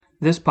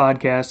This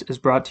podcast is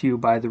brought to you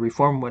by the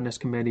Reformed Witness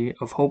Committee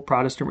of Hope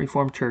Protestant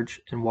Reformed Church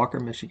in Walker,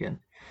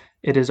 Michigan.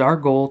 It is our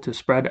goal to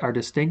spread our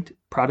distinct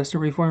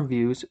Protestant Reformed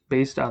views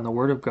based on the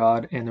Word of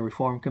God and the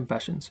Reformed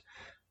Confessions.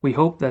 We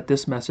hope that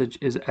this message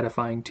is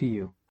edifying to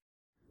you.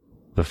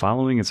 The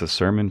following is a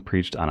sermon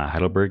preached on a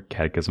Heidelberg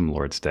Catechism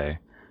Lord's Day.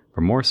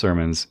 For more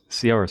sermons,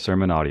 see our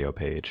sermon audio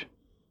page.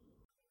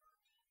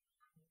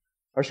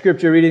 Our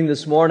scripture reading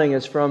this morning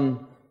is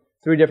from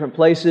three different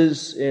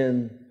places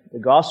in the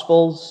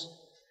Gospels,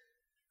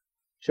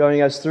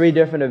 showing us three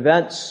different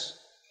events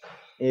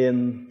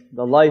in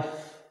the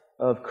life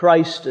of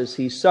Christ as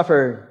He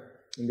suffered.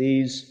 And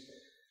these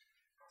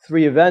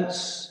three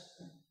events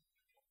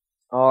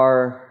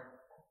are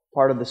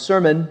part of the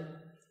sermon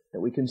that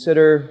we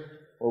consider,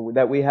 or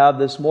that we have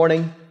this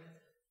morning.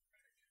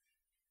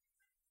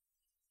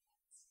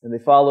 And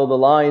they follow the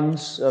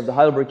lines of the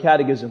Heidelberg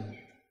Catechism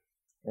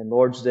and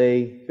Lord's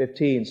Day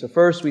 15. So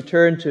first we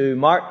turn to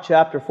Mark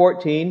chapter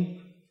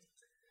 14.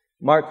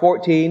 Mark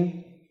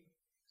 14,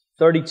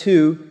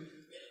 32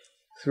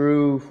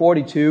 through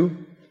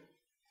 42.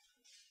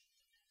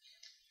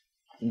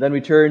 And then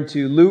we turn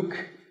to Luke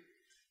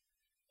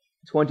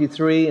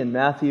 23 and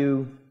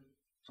Matthew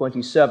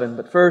 27.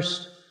 But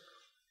first,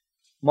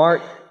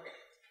 Mark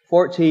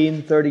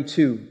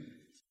 14:32.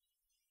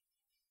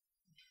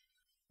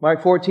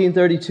 Mark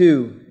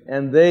 14:32.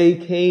 And they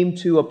came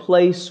to a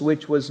place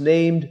which was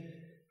named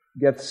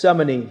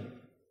Gethsemane.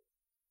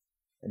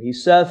 And He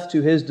saith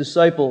to His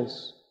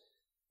disciples,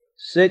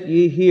 Sit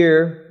ye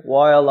here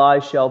while I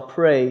shall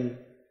pray.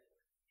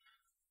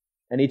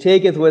 And He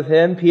taketh with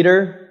Him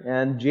Peter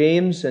and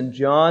James and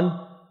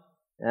John,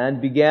 and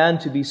began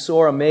to be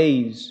sore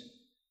amazed,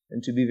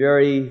 and to be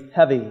very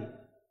heavy.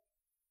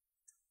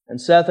 And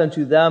saith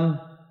unto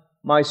them,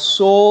 My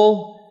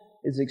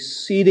soul is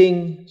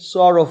exceeding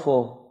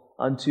sorrowful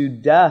unto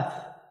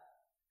death.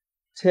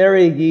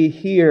 Tarry ye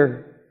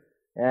here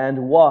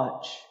and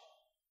watch.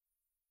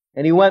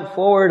 And He went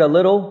forward a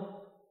little,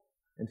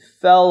 and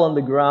fell on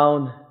the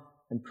ground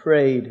and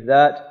prayed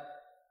that,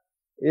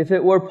 if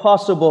it were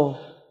possible,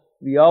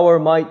 the hour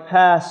might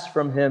pass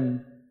from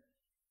Him.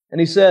 And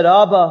He said,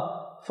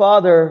 Abba,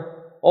 Father,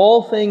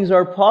 all things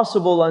are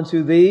possible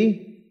unto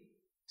Thee.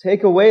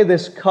 Take away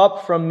this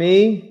cup from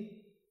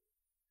me.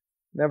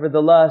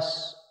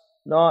 Nevertheless,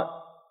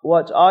 not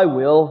what I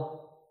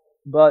will,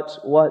 but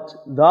what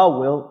Thou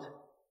wilt.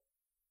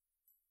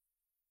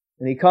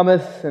 And He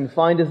cometh and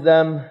findeth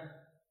them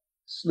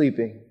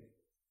sleeping.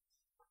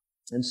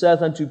 And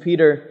saith unto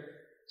Peter,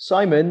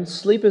 Simon,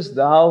 sleepest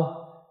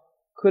thou?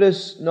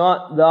 Couldest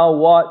not thou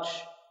watch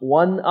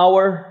 1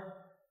 hour?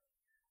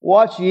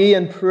 Watch ye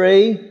and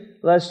pray,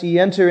 lest ye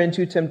enter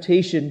into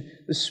temptation.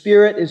 The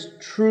spirit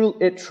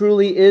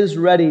truly is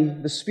ready.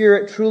 The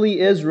spirit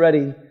truly is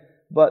ready,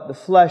 but the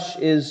flesh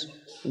is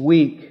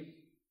weak.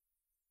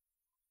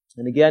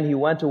 And again He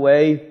went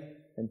away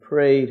and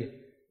prayed,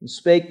 and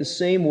spake the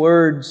same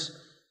words.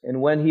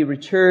 And when He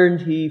returned,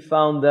 He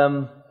found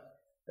them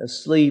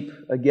asleep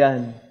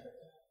again,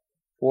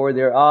 for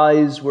their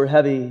eyes were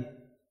heavy.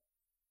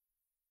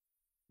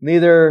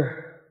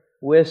 Neither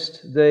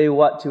wist they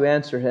what to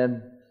answer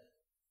Him.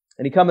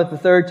 And He cometh the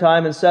third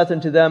time, and saith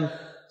unto them,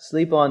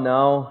 Sleep on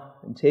now,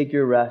 and take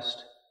your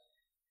rest.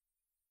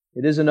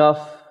 It is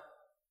enough,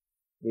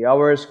 the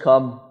hour is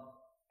come.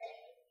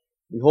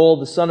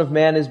 Behold, the Son of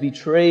Man is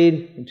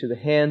betrayed into the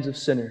hands of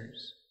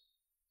sinners.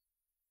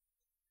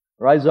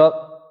 Rise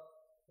up,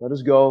 let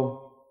us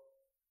go.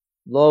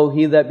 Lo,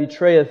 he that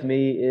betrayeth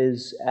me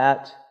is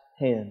at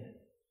hand.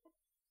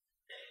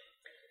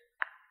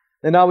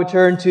 And now we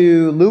turn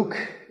to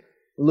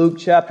Luke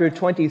chapter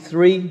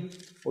 23,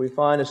 where we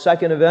find a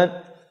second event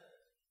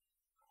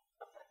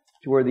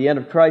toward the end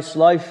of Christ's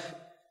life,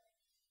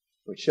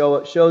 which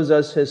shows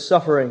us His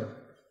suffering.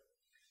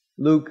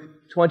 Luke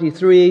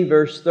 23,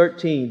 verse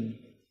 13.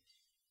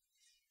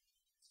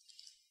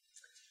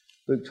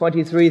 Luke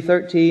 23,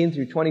 13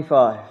 through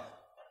 25.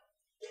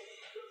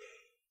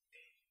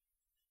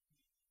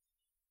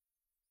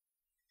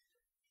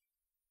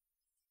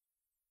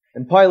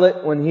 And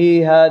Pilate, when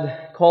he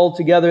had called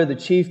together the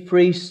chief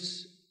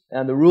priests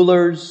and the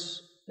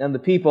rulers and the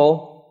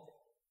people,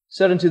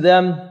 said unto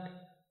them,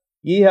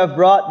 Ye have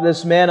brought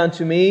this man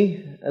unto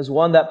me as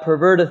one that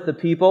perverteth the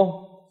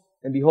people.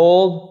 And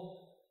behold,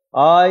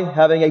 I,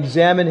 having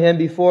examined him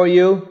before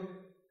you,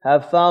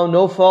 have found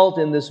no fault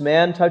in this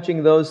man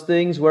touching those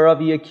things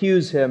whereof ye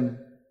accuse him.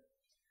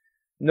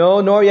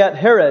 No, nor yet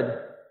Herod,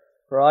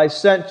 for I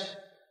sent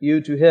you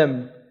to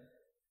him.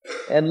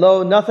 And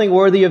lo, nothing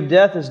worthy of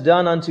death is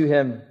done unto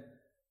him.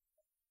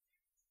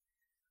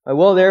 I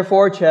will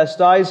therefore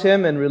chastise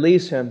him and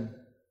release him.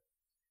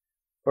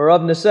 For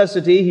of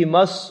necessity he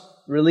must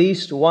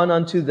release one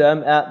unto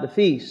them at the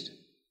feast.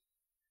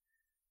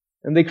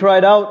 And they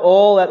cried out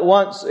all at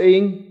once,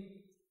 saying,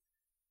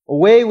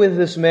 Away with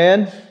this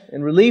man,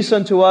 and release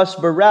unto us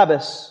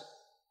Barabbas,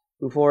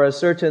 who for a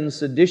certain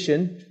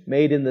sedition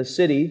made in the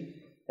city,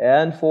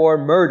 and for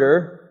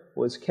murder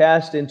was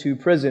cast into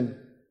prison.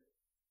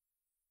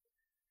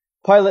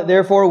 Pilate,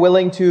 therefore,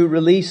 willing to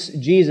release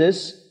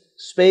Jesus,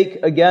 spake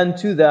again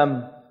to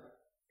them.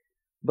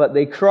 But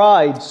they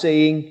cried,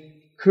 saying,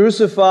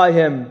 Crucify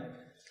him,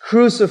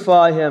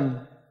 crucify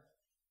him.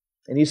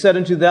 And he said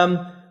unto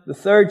them the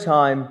third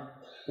time,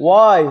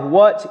 Why,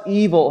 what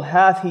evil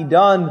hath he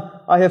done?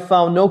 I have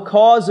found no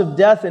cause of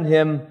death in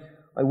him.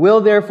 I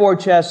will therefore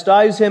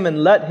chastise him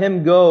and let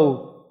him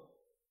go.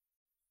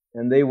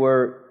 And they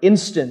were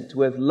instant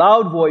with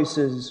loud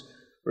voices,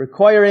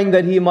 requiring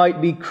that he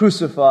might be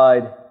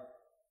crucified.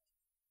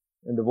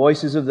 And the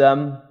voices of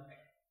them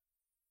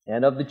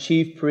and of the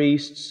chief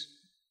priests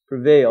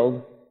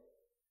prevailed,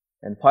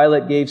 and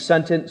Pilate gave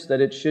sentence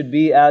that it should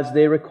be as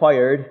they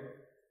required,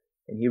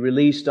 and he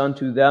released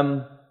unto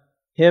them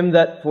him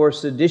that for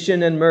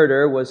sedition and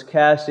murder was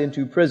cast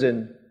into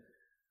prison,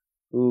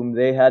 whom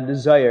they had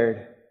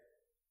desired.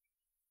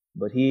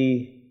 But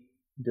he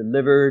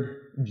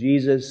delivered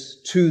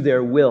Jesus to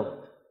their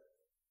will.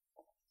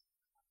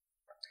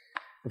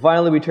 And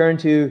finally, we turn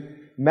to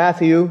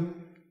Matthew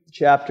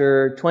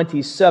chapter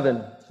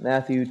 27.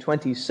 Matthew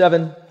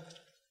 27.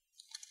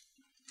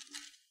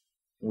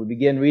 We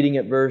begin reading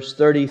at verse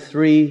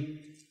 33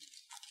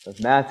 of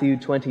Matthew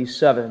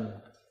 27.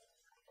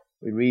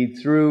 We read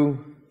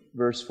through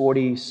verse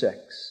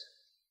 46.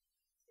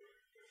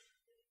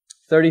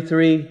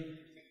 33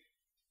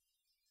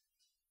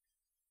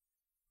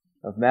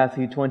 of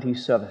Matthew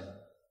 27.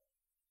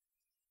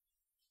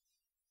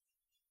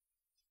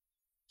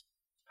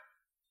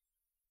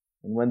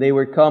 And when they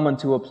were come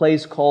unto a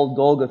place called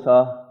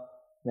Golgotha,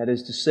 that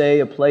is to say,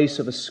 a place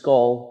of a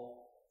skull,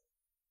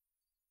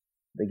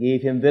 they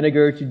gave him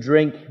vinegar to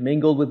drink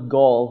mingled with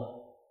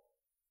gall.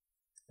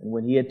 And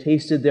when he had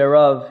tasted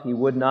thereof, he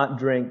would not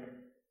drink.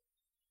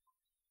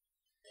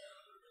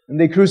 And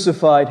they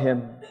crucified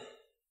him,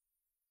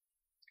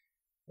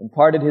 and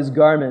parted his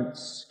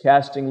garments,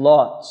 casting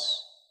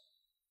lots,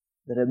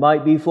 that it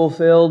might be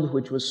fulfilled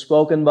which was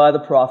spoken by the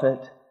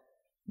prophet,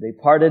 They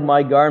parted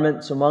my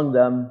garments among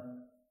them,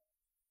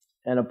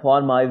 and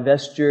upon my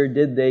vesture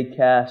did they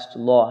cast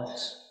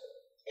lots.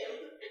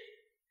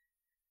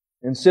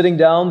 And sitting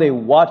down, they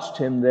watched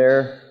him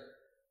there,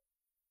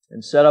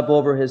 and set up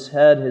over his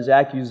head his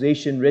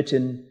accusation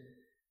written,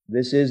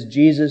 This is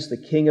Jesus, the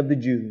King of the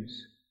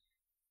Jews.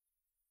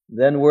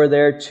 Then were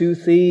there two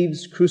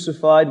thieves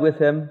crucified with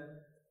him,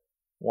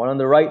 one on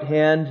the right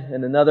hand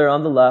and another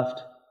on the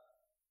left.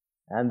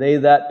 And they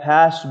that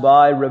passed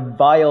by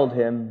reviled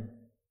him,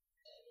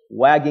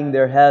 wagging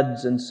their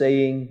heads and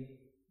saying,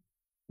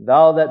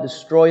 Thou that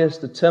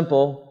destroyest the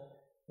temple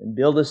and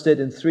buildest it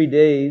in 3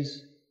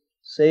 days,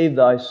 save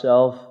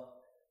thyself.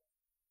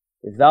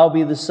 If thou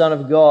be the Son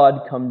of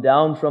God, come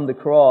down from the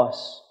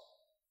cross.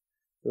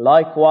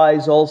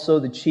 Likewise also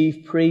the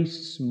chief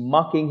priests,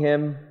 mocking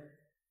him,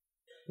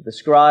 the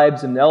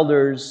scribes and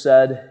elders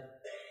said,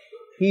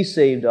 He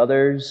saved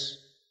others,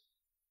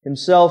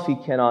 himself he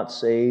cannot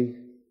save.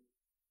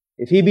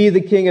 If he be the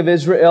King of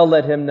Israel,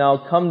 let him now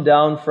come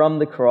down from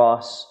the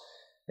cross,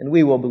 and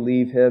we will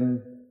believe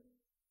him.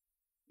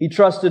 He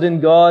trusted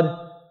in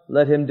God,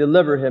 let him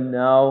deliver him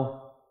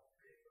now,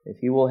 if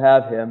he will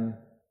have him.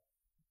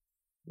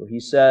 For he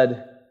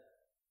said,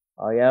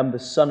 I am the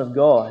Son of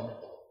God.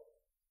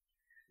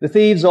 The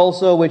thieves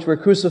also which were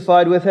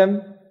crucified with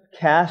him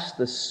cast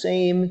the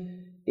same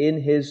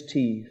in his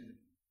teeth.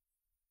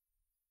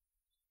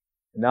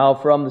 Now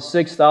from the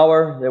 6th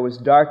hour there was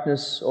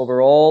darkness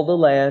over all the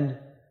land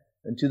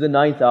unto the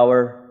 9th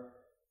hour.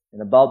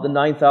 And about the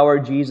 9th hour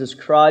Jesus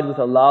cried with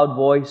a loud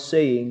voice,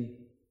 saying,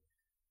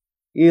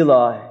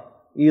 Eli,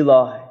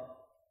 Eli,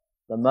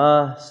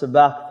 lama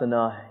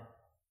sabachthani.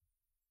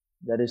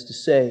 That is to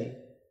say,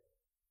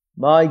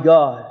 my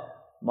God,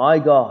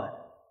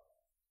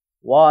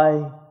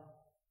 why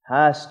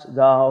hast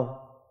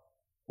thou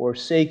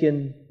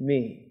forsaken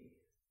me?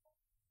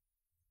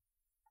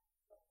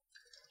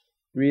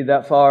 Read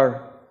that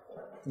far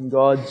in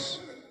God's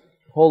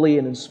holy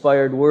and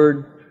inspired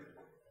Word.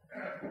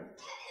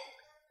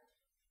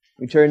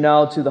 We turn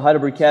now to the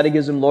Heidelberg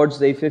Catechism, Lord's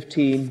Day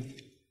 15.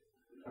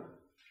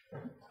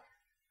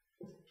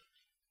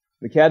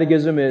 The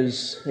Catechism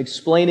is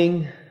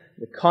explaining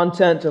the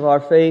content of our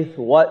faith,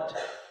 what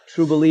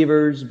true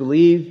believers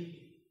believe,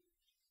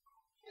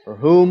 for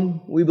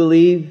whom we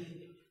believe.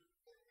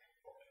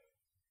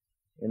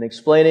 In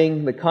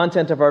explaining the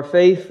content of our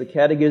faith, the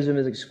Catechism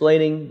is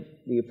explaining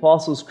the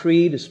Apostles'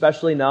 Creed,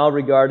 especially now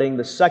regarding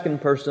the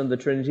second person of the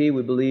Trinity.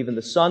 We believe in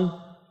the Son,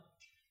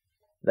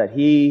 that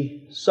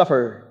He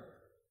suffered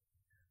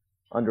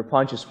under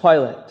Pontius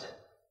Pilate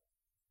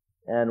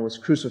and was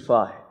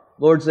crucified.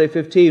 Lord's Day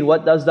 15,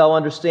 what dost thou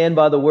understand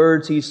by the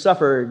words He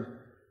suffered?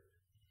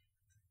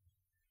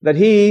 That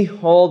He,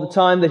 all the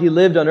time that He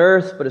lived on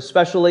earth, but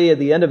especially at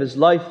the end of His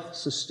life,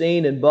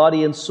 sustained in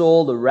body and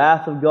soul the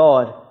wrath of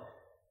God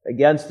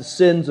against the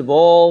sins of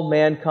all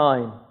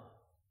mankind.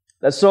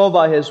 That so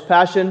by His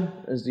passion,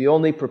 as the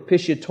only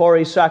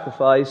propitiatory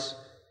sacrifice,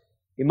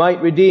 He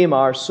might redeem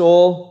our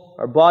soul,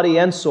 our body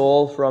and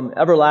soul, from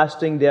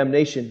everlasting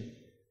damnation,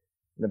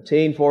 and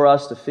obtain for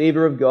us the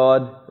favor of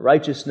God,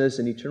 righteousness,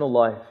 and eternal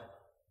life.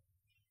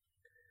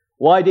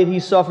 Why did he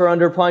suffer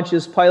under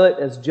Pontius Pilate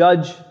as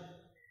judge?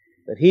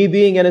 That he,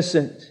 being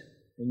innocent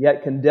and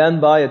yet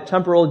condemned by a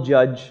temporal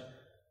judge,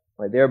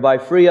 might thereby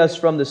free us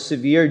from the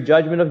severe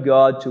judgment of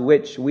God to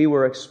which we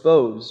were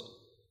exposed.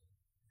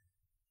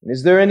 And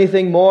is there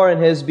anything more in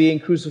his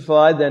being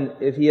crucified than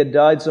if he had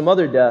died some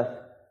other death?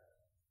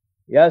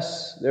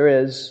 Yes,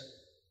 there is.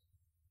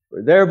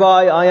 For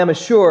thereby I am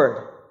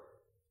assured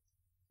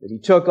that he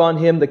took on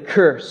him the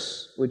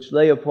curse which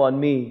lay upon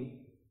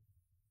me.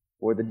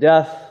 For the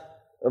death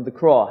of the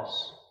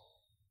cross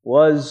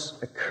was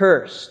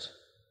accursed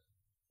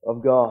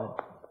of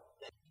God.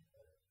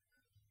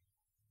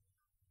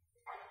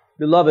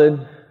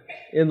 Beloved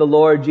in the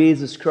Lord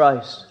Jesus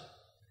Christ,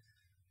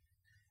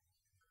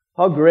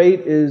 how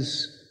great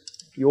is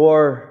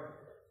your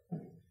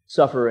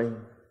suffering?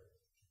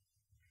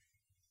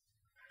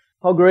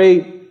 How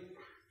great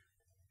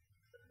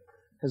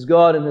has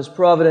God in His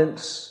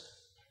providence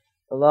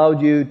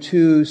allowed you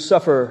to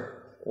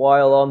suffer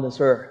while on this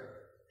earth?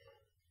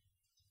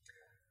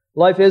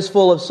 Life is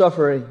full of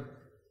suffering.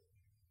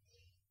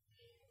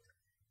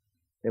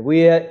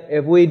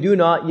 If we do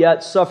not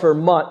yet suffer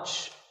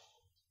much,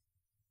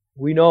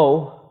 we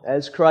know,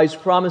 as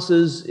Christ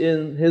promises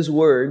in His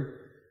Word,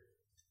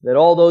 that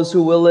all those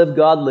who will live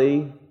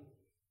godly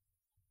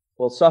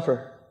will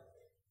suffer.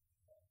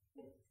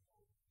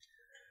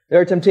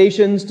 There are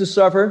temptations to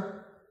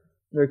suffer.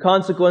 There are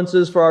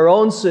consequences for our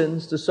own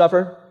sins to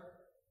suffer.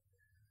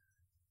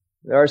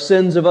 There are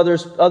sins of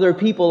other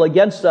people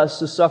against us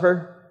to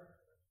suffer.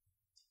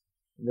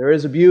 There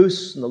is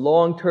abuse and the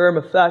long-term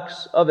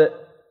effects of it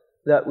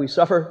that we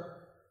suffer.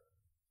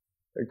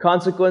 There are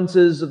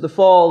consequences of the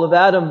fall of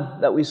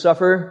Adam that we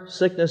suffer,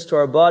 sickness to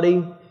our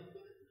body,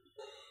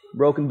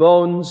 broken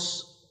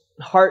bones,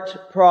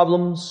 heart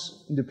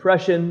problems,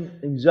 depression,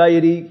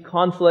 anxiety,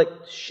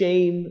 conflict,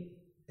 shame,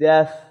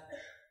 death,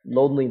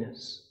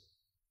 loneliness.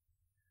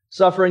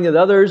 Suffering that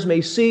others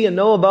may see and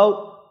know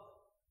about,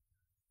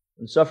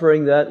 and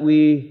suffering that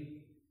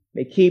we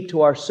may keep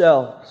to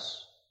ourselves,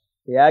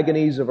 the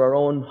agonies of our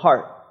own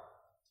heart.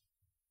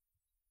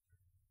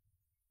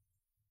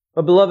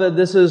 But beloved,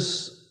 this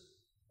is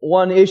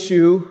one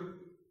issue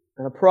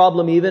and a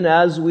problem even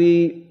as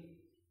we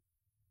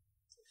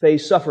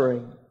face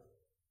suffering.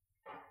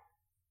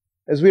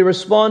 As we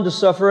respond to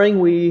suffering,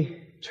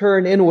 we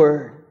turn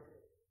inward.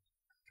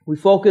 We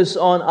focus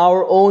on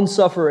our own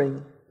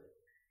suffering,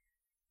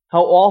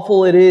 how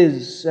awful it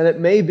is, and it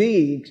may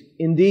be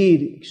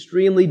indeed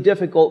extremely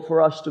difficult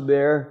for us to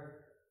bear.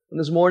 And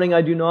this morning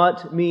I do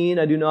not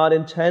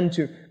intend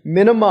to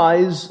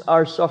minimize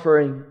our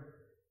suffering.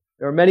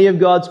 There are many of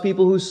God's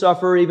people who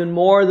suffer even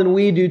more than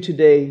we do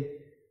today.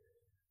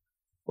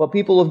 But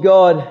people of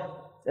God,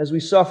 as we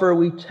suffer,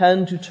 we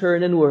tend to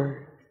turn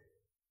inward.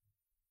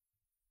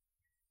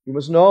 You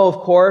must know, of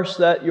course,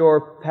 that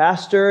your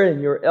pastor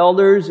and your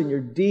elders and your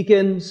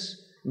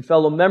deacons and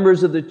fellow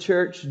members of the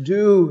church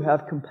do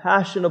have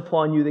compassion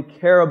upon you. They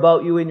care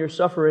about you in your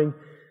suffering.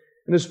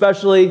 And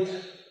especially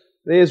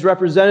they, as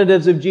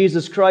representatives of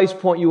Jesus Christ,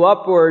 point you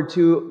upward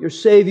to your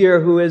Savior,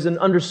 who is an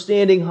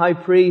understanding high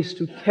priest,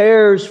 who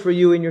cares for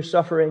you in your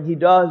suffering. He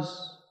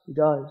does. He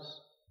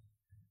does.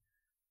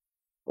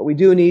 But we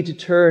do need to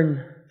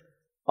turn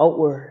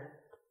outward,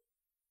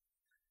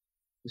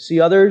 to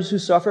see others who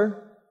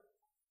suffer,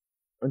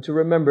 and to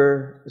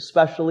remember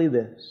especially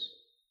this: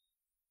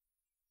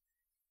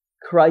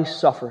 Christ's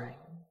suffering.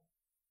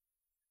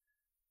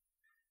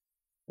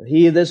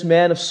 He, this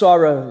man of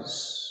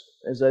sorrows,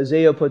 as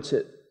Isaiah puts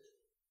it,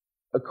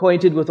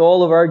 acquainted with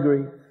all of our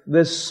grief,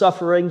 this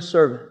suffering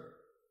servant,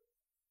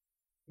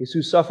 is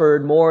who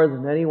suffered more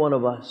than any one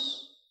of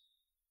us,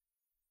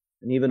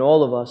 and even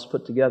all of us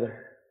put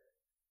together.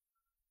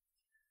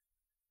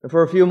 And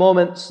for a few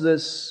moments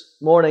this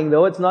morning,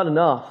 though it's not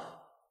enough,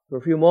 for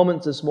a few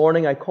moments this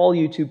morning, I call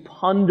you to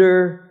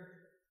ponder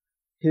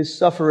His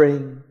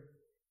suffering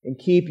and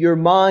keep your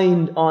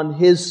mind on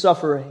His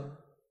suffering.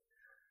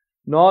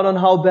 Not on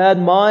how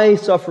bad my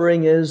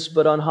suffering is,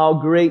 but on how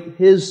great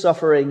His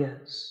suffering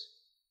is.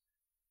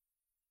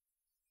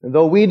 And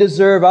though we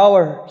deserve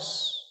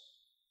ours,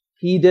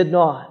 He did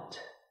not.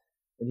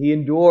 And He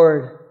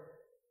endured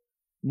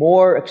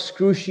more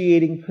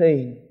excruciating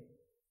pain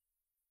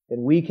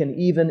than we can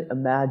even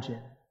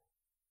imagine.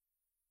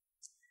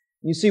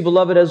 You see,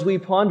 beloved, as we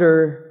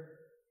ponder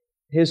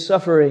His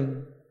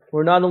suffering,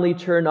 we're not only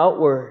turned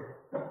outward,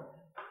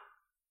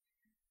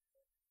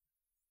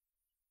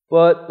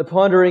 but the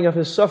pondering of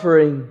His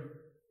suffering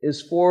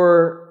is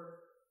for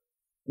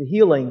the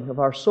healing of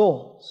our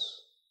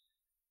souls,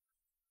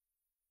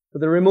 for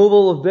the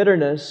removal of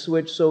bitterness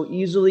which so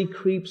easily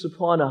creeps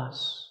upon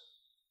us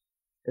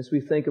as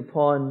we think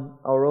upon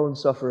our own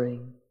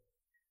suffering,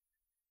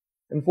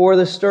 and for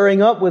the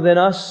stirring up within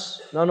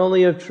us not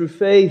only of true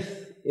faith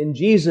in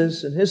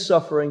Jesus and His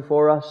suffering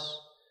for us,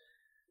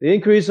 the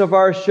increase of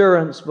our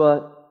assurance,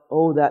 but,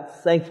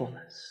 that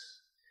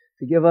thankfulness,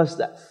 to give us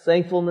that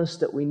thankfulness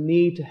that we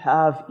need to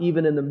have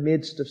even in the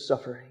midst of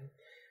suffering.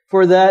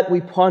 For that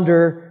we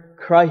ponder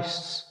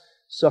Christ's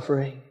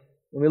suffering.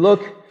 When we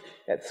look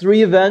at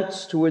three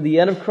events toward the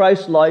end of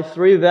Christ's life,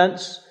 three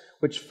events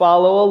which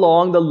follow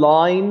along the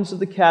lines of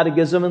the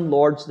Catechism in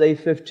Lord's Day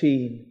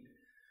 15.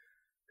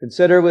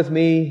 Consider with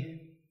me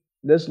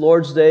this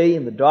Lord's Day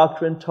and the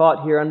doctrine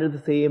taught here under the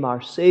theme,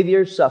 Our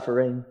Savior's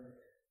Suffering.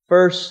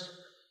 First,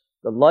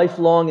 the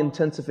lifelong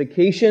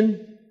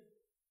intensification.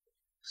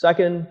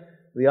 Second,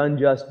 the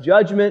unjust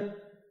judgment.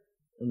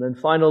 And then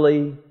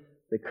finally,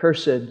 the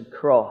cursed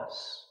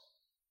cross.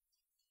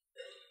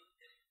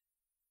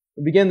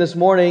 We begin this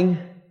morning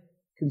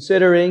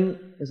considering,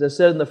 as I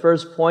said in the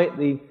first point,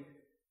 the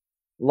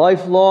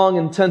lifelong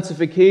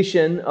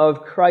intensification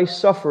of Christ's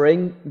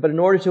suffering. But in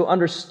order to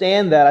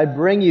understand that, I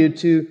bring you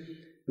to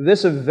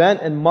this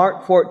event in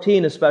Mark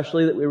 14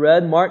 especially that we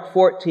read, Mark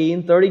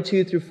 14,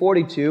 32 through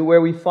 42,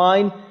 where we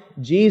find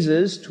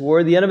Jesus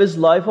toward the end of His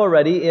life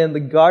already in the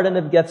Garden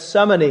of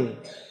Gethsemane.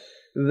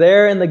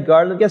 There in the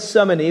Garden of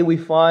Gethsemane we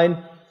find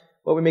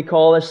what we may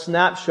call a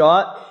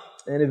snapshot,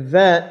 an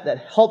event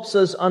that helps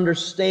us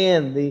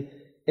understand the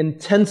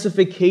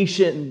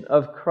intensification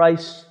of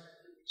Christ's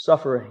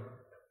suffering.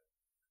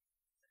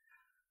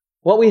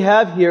 What we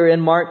have here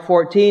in Mark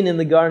 14 in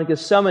the Garden of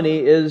Gethsemane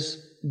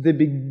is the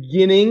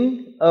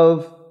beginning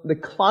of the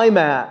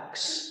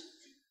climax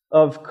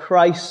of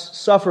Christ's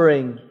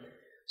suffering.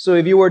 So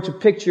if you were to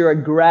picture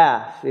a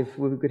graph, if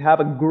we could have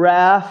a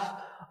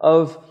graph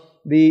of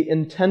the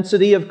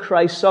intensity of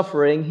Christ's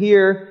suffering,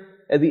 here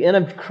at the end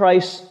of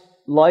Christ's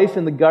life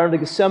in the Garden of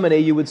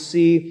Gethsemane, you would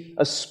see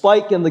a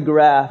spike in the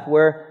graph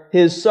where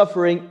His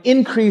suffering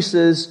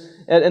increases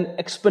at an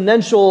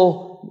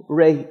exponential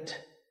rate.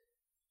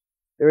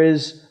 There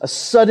is a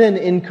sudden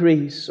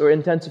increase or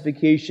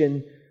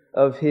intensification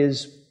of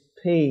His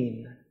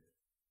pain.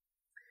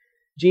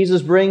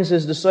 Jesus brings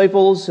His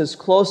disciples, His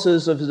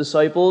closest of His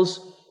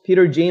disciples,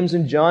 Peter, James,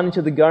 and John,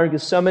 into the Garden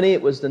of Gethsemane.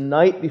 It was the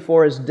night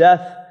before His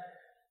death,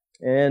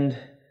 and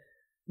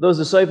those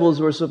disciples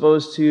were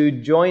supposed to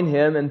join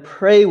Him and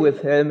pray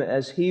with Him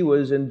as He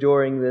was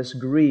enduring this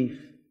grief.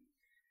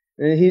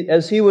 And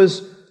as He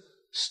was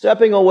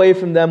stepping away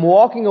from them,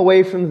 walking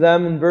away from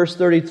them in verse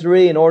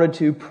 33 in order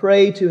to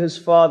pray to His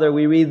Father,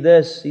 we read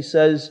this. He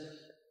says,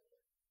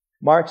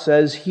 Mark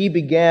says, He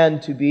began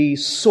to be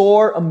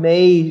sore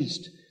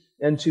amazed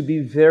and to be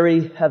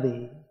very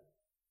heavy.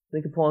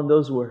 Think upon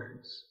those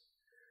words.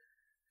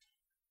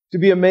 To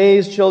be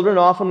amazed, children,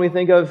 often we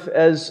think of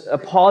as a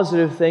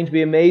positive thing, to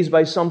be amazed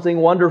by something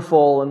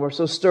wonderful, and we're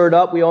so stirred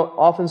up, we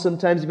often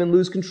sometimes even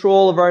lose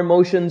control of our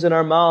emotions in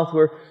our mouth.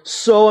 We're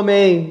so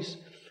amazed.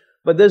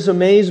 But this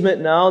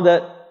amazement now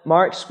that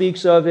Mark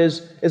speaks of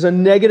is a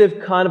negative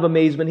kind of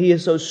amazement. He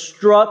is so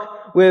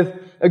struck with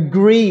a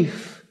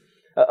grief,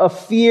 a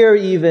fear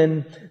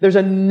even. There's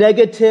a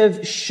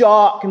negative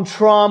shock and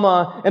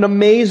trauma and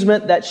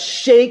amazement that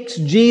shakes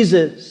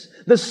Jesus,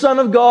 the Son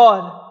of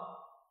God.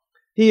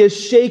 He is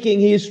shaking,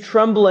 He is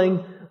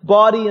trembling,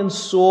 body and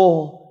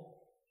soul.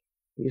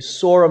 He is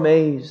sore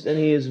amazed and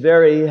He is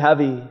very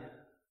heavy,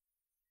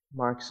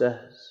 Mark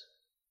says.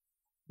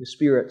 The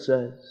Spirit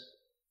says.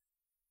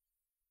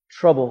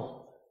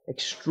 Trouble,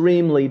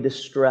 extremely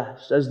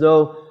distressed, as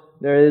though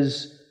there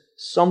is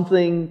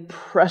something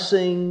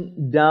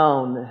pressing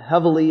down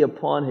heavily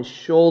upon His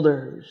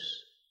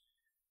shoulders.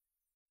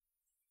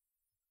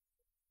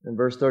 And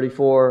verse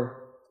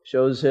 34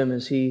 shows Him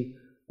as He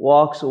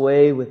walks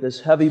away with this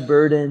heavy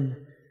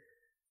burden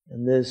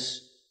and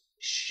this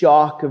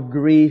shock of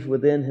grief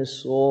within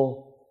His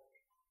soul.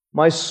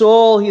 My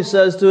soul, He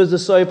says to His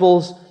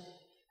disciples,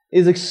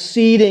 is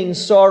exceeding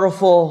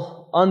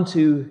sorrowful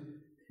unto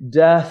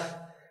death.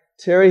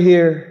 Tarry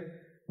here,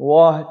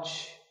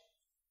 watch.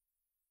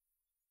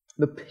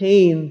 The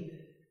pain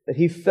that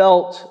He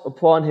felt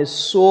upon His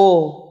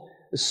soul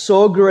is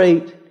so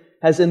great,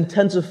 has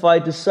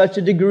intensified to such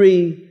a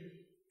degree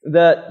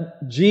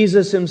that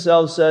Jesus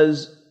Himself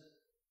says,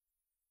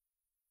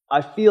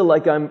 I feel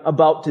like I'm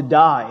about to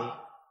die.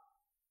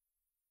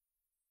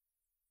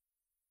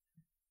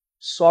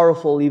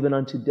 Sorrowful even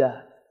unto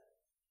death.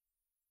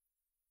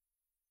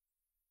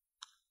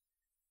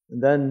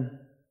 And then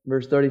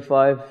verse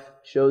 35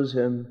 shows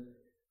Him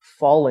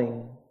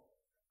falling,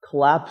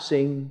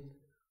 collapsing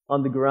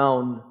on the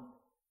ground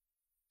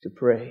to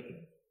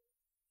pray.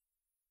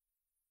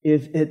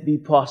 If it be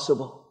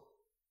possible,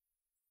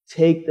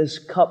 take this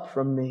cup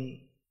from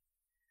me.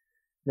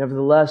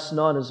 Nevertheless,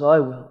 not as I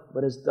will,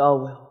 but as Thou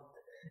wilt.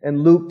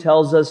 And Luke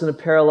tells us in a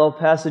parallel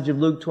passage of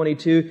Luke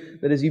 22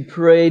 that as He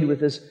prayed with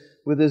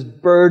this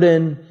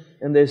burden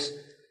and this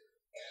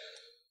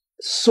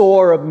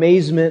sore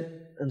amazement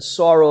and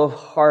sorrow of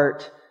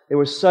heart, there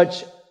was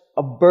such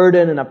a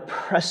burden and a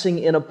pressing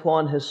in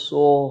upon His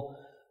soul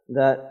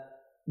that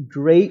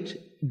great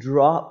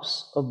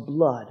drops of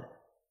blood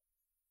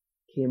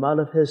came out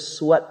of His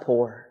sweat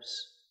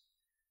pores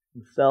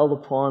and fell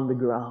upon the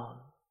ground.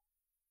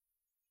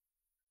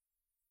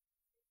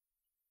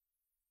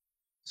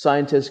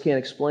 Scientists can't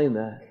explain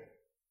that.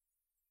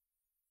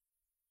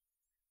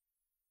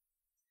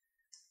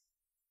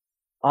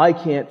 I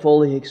can't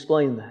fully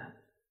explain that.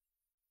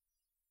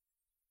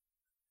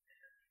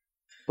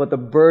 But the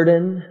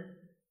burden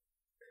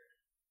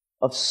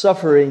of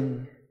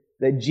suffering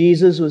that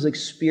Jesus was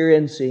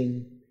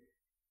experiencing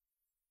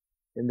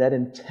in that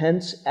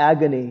intense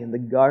agony in the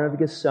Garden of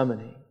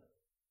Gethsemane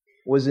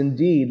was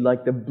indeed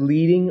like the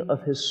bleeding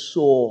of His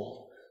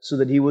soul, so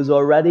that He was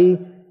already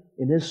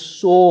in His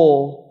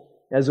soul,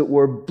 as it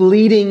were,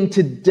 bleeding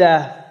to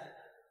death,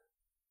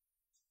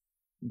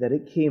 that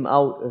it came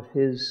out of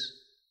His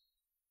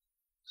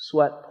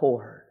sweat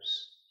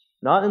pores.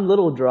 Not in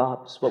little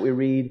drops, but we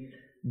read,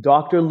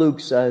 Dr. Luke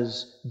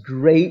says,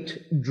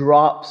 great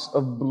drops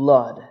of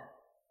blood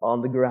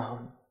on the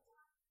ground.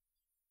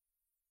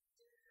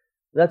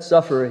 That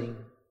suffering,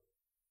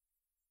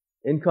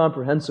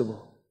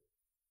 incomprehensible.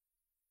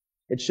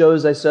 It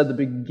shows, I said, the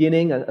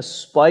beginning, a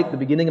spike, the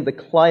beginning of the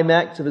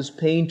climax of His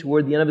pain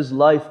toward the end of His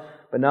life.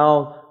 But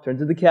now, turn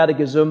to the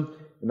Catechism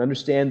and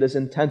understand this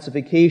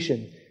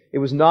intensification. It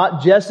was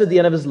not just at the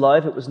end of His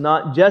life, it was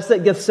not just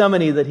at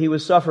Gethsemane that He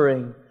was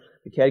suffering.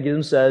 The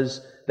Catechism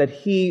says that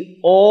He,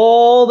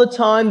 all the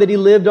time that He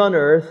lived on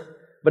earth,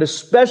 but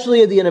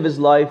especially at the end of His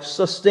life,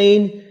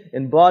 sustained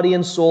in body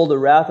and soul the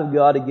wrath of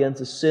God against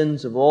the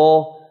sins of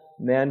all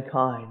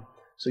mankind.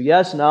 So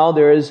yes, now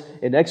there is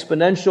an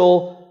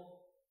exponential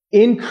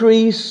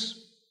increase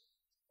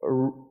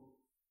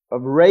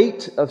of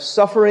rate of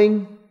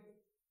suffering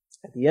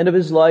at the end of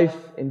His life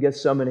in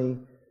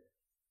Gethsemane.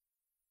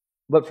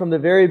 But from the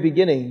very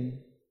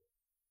beginning,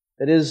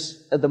 that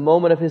is, at the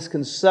moment of His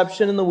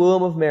conception in the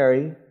womb of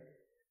Mary,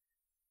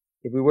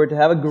 if we were to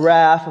have a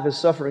graph of His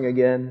suffering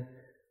again,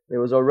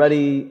 there was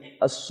already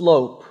a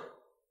slope,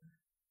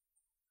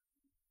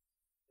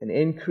 an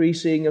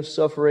increasing of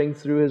suffering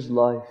through His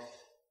life,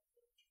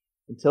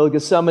 until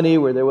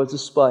Gethsemane, where there was a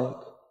spike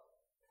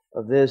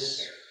of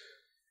this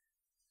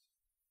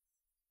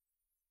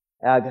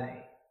agony.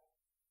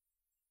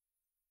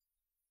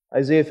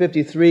 Isaiah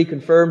 53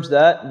 confirms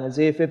that. In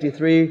Isaiah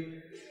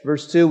 53,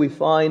 verse 2, we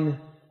find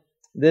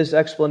this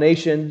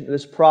explanation,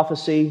 this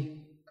prophecy.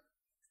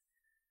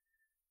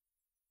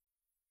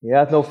 He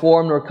hath no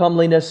form nor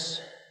comeliness.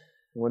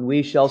 When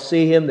we shall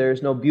see Him, there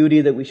is no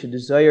beauty that we should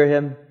desire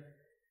Him.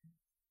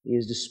 He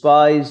is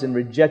despised and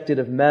rejected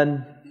of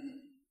men,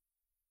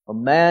 a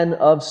man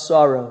of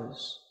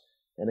sorrows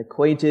and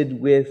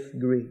acquainted with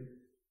grief.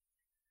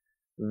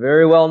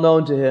 Very well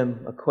known to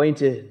Him,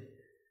 acquainted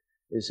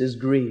is His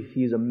grief.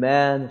 He is a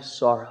man of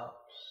sorrows.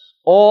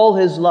 All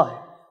His life,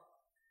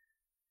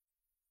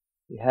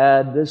 He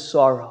had this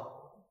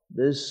sorrow,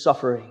 this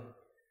suffering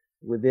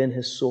within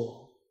His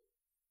soul.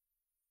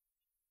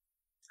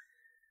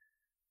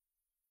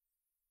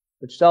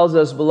 Which tells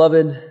us,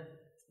 beloved,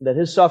 that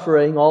His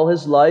suffering all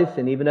His life,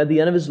 and even at the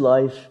end of His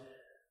life,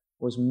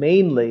 was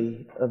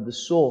mainly of the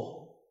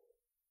soul.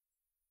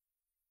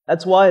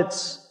 That's why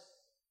it's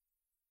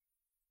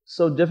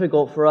so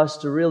difficult for us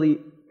to really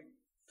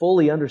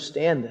fully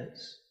understand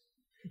this.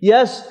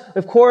 Yes,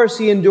 of course,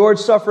 He endured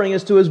suffering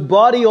as to His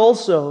body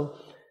also.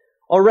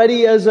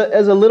 Already as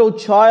a little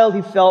child,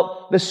 He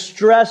felt the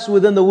stress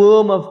within the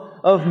womb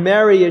of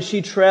Mary as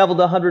she traveled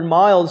 100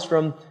 miles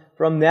from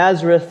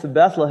Nazareth to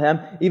Bethlehem.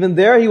 Even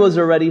there He was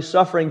already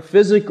suffering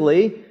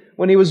physically.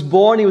 When He was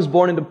born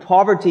into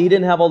poverty. He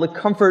didn't have all the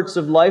comforts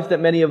of life that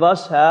many of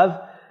us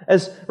have.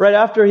 As right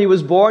after He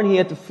was born, He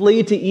had to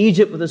flee to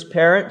Egypt with His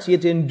parents. He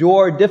had to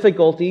endure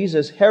difficulties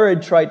as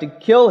Herod tried to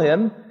kill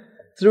Him.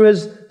 Through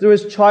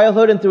his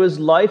childhood and through His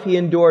life, He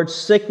endured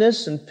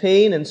sickness and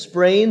pain and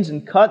sprains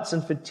and cuts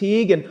and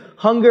fatigue and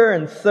hunger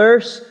and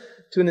thirst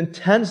to an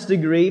intense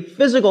degree,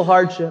 physical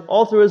hardship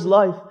all through His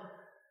life.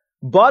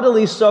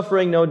 Bodily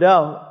suffering, no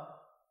doubt.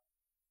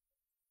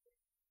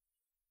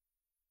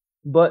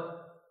 But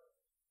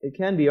it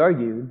can be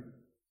argued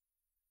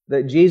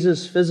that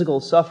Jesus' physical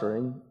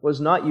suffering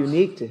was not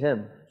unique to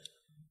Him.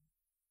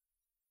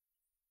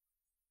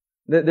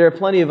 That there are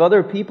plenty of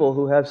other people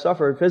who have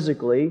suffered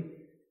physically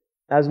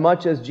as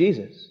much as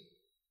Jesus.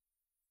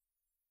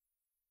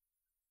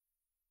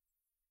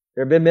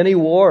 There have been many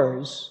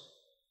wars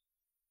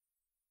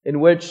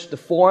in which the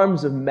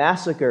forms of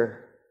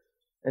massacre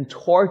and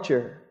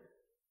torture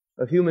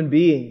of human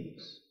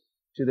beings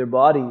to their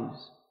bodies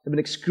have been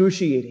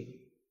excruciating.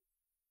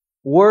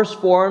 Worse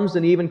forms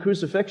than even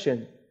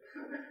crucifixion.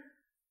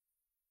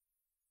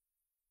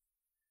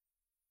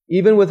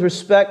 Even with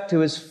respect to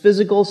His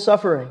physical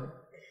suffering,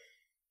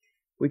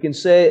 we can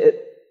say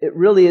it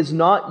really is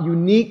not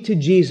unique to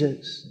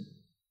Jesus.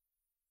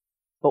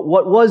 But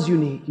what was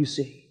unique, you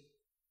see,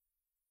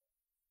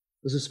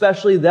 was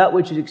especially that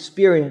which He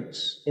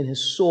experienced in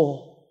His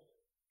soul.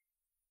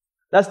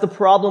 That's the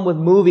problem with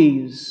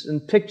movies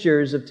and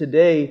pictures of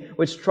today,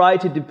 which try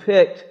to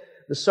depict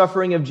the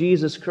suffering of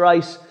Jesus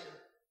Christ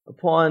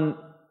upon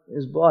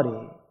His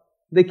body.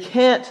 They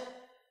can't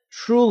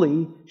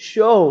truly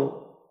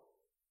show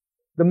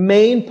the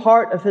main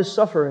part of His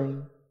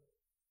suffering,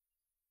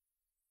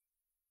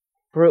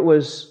 for it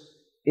was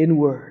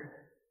inward,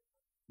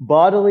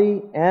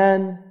 bodily,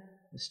 and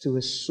as to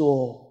His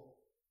soul.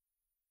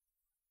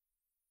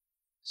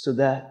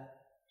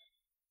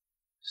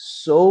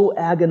 So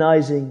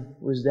agonizing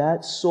was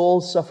that soul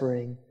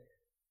suffering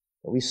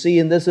that we see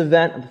in this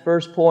event, at the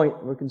first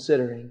point we're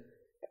considering,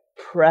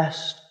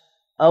 pressed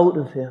out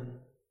of him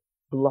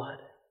blood.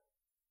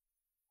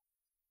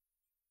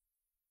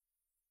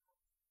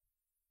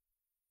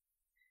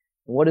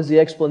 What is the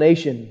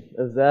explanation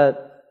of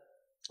that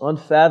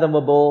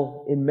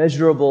unfathomable,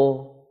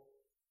 immeasurable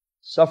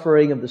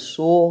suffering of the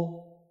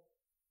soul?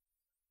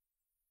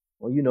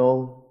 Well, you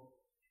know,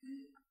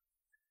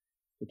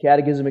 the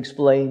Catechism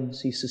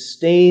explains He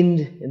sustained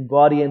in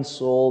body and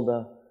soul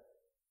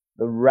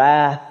the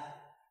wrath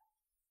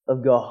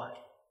of God.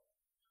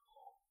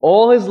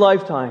 All His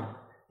lifetime,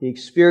 He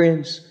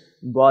experienced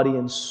in body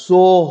and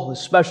soul,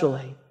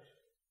 especially,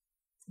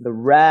 the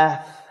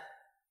wrath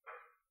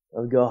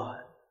of God.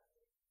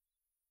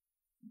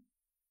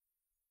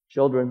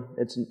 Children,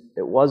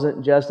 it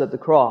wasn't just at the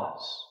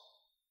cross.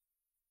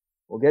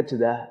 We'll get to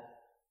that.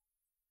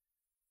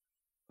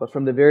 But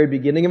from the very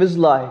beginning of His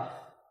life,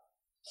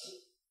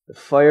 the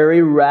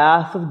fiery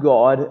wrath of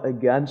God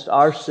against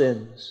our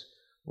sins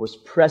was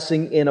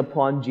pressing in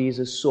upon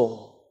Jesus'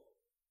 soul.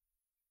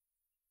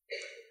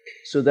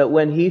 So that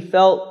when He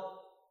felt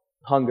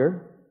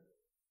hunger,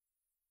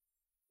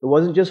 it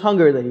wasn't just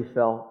hunger that He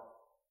felt.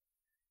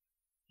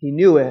 He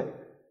knew it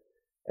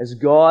as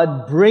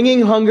God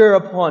bringing hunger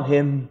upon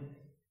Him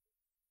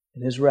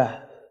in His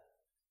wrath.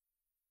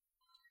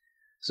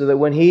 So that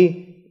when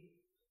He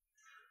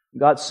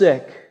got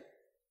sick,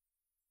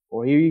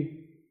 or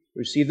He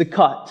received the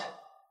cut,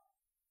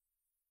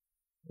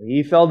 or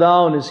He fell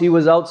down as He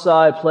was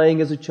outside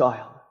playing as a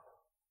child,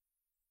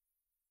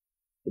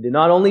 He did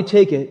not only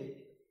take it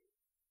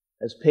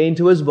as pain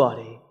to His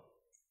body,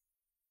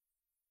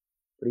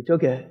 but He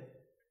took it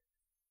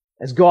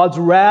as God's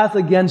wrath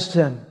against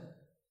Him.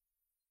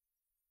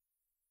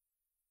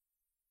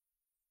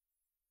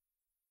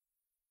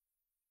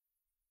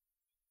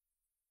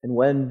 And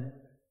when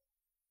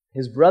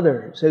His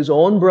brothers, His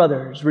own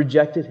brothers,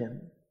 rejected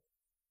Him,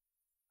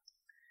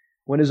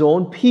 when His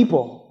own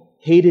people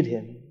hated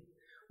Him,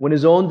 when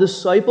His own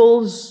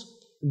disciples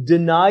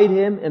denied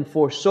Him and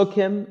forsook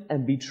Him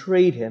and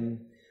betrayed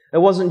Him, it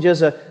wasn't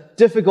just a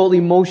difficult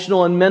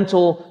emotional and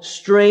mental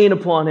strain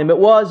upon Him. It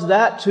was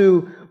that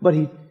too, but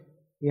He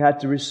had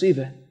to receive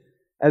it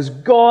as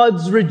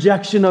God's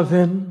rejection of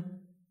Him,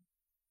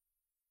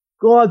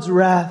 God's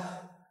wrath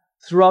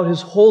throughout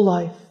His whole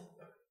life.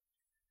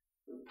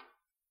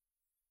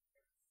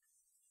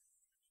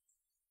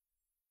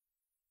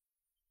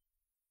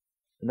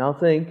 Now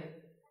think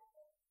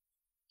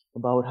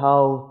about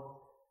how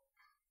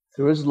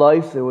through His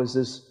life there was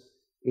this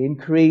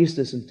increase,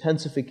 this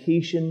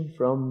intensification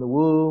from the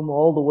womb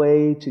all the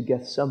way to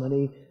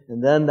Gethsemane,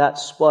 and then that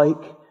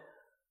spike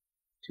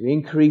to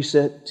increase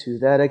it to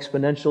that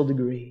exponential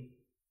degree.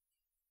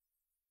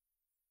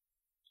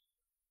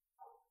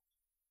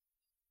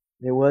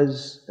 There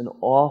was an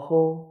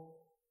awful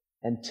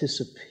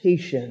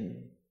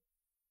anticipation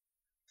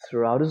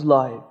throughout His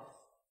life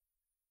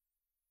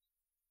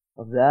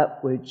of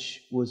that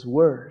which was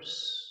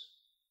worse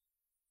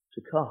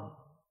to come.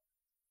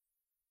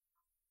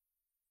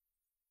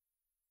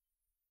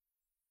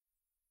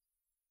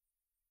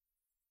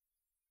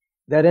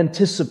 That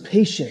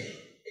anticipation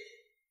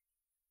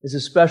is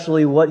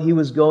especially what He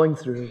was going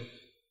through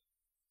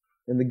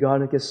in the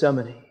Garden of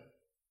Gethsemane.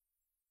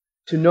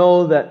 To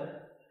know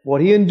that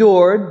what He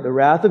endured, the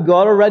wrath of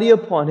God already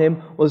upon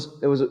Him,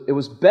 it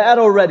was bad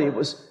already. It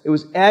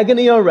was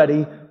agony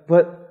already,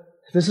 but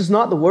this is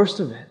not the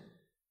worst of it.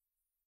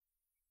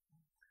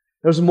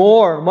 There's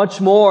more, much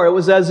more. It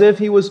was as if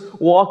He was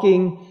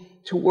walking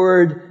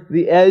toward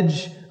the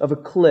edge of a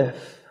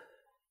cliff.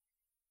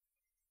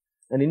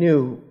 And He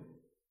knew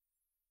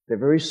that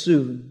very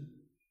soon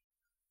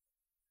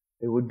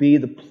there would be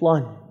the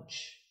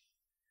plunge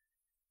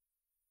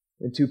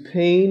into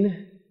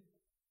pain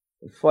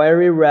and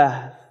fiery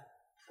wrath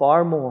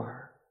far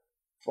more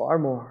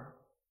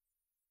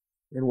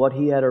than what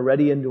He had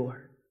already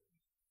endured.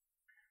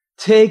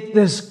 Take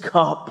this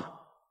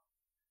cup,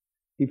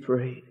 He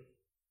prayed,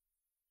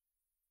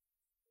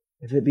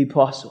 if it be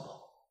possible.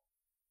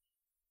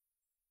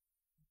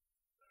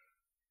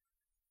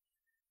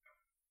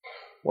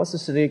 What's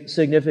the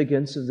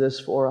significance of this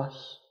for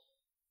us?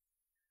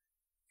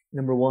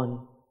 Number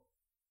one,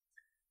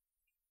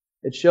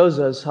 it shows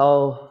us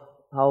how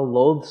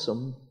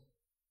loathsome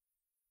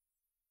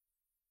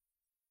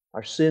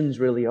our sins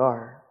really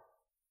are.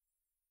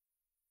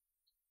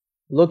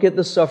 Look at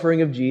the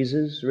suffering of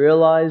Jesus.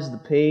 Realize the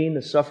pain,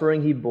 the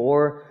suffering He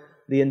bore,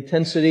 the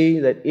intensity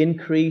that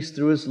increased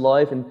through His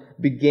life and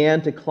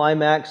began to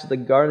climax at the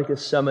Garden of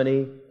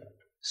Gethsemane.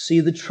 See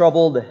the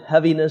trouble, the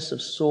heaviness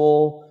of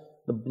soul,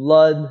 the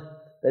blood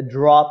that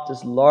dropped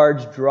as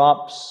large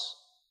drops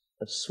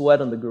of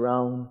sweat on the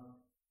ground.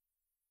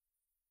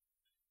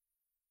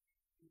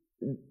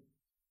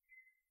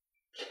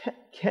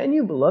 Can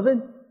you,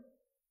 beloved,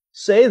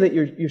 say that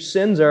your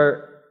sins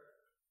are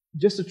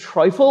just a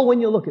trifle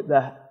when you look at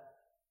that?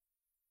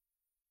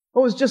 Oh,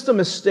 it was just a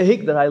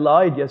mistake that I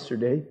lied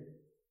yesterday.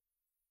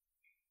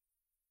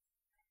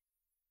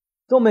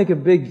 Don't make a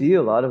big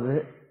deal out of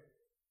it.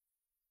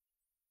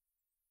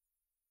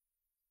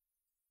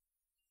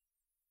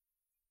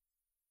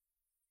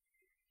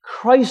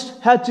 Christ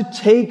had to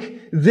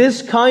take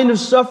this kind of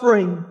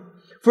suffering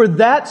for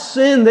that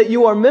sin that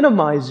you are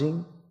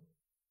minimizing.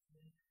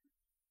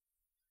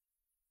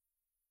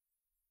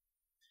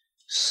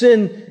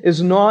 Sin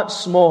is not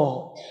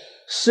small.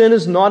 Sin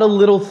is not a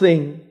little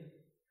thing.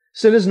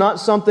 Sin is not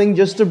something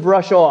just to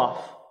brush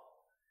off.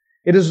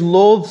 It is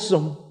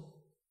loathsome.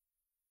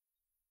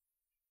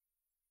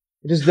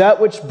 It is that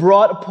which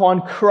brought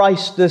upon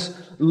Christ this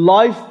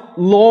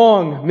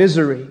lifelong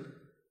misery.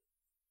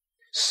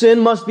 Sin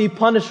must be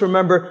punished,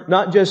 remember,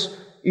 not just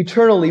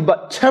eternally,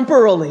 but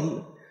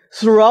temporally,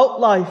 throughout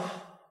life.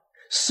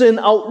 Sin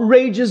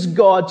outrages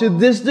God to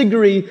this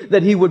degree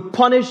that He would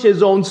punish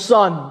His own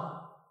Son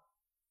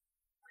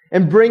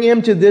and bring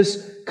Him to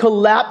this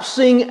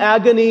collapsing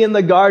agony in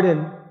the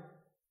garden.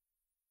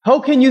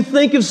 How can you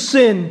think of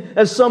sin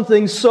as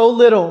something so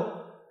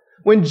little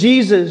when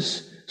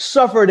Jesus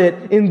suffered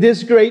it in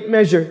this great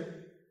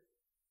measure,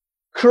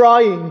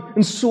 crying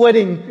and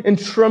sweating and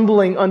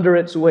trembling under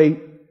its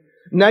weight?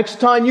 Next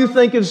time you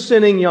think of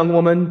sinning, young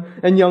woman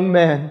and young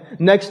man,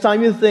 next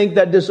time you think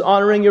that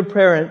dishonoring your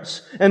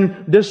parents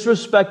and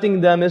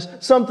disrespecting them is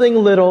something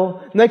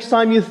little, next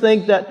time you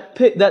think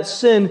that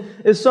sin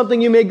is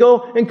something you may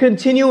go and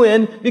continue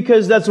in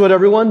because that's what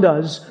everyone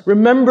does,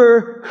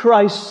 remember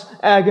Christ's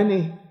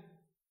agony.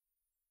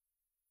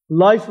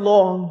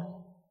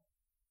 Lifelong.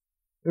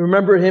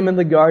 Remember Him in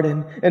the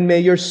garden, and may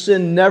your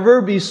sin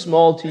never be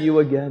small to you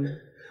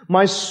again.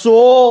 My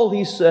soul,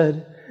 He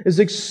said, is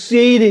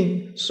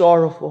exceeding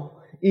sorrowful,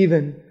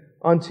 even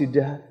unto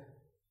death.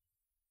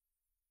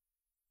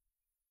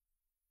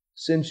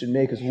 Sin should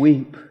make us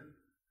weep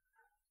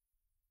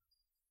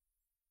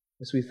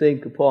as we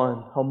think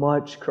upon how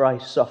much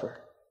Christ suffered.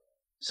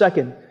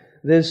 Second,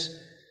 this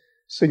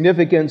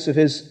significance of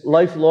His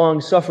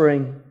lifelong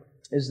suffering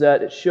is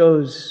that it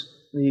shows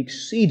the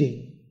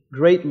exceeding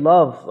great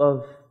love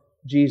of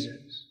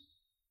Jesus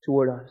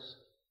toward us.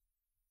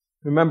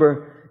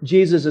 Remember,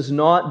 Jesus is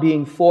not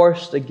being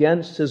forced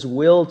against His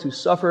will to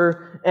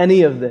suffer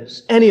any of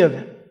this, any of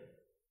it.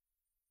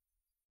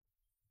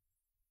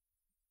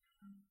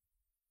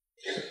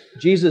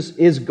 Jesus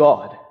is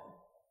God.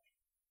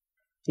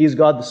 He is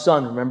God the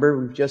Son, remember?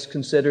 We've just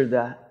considered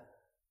that.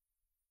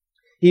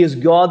 He is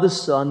God the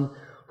Son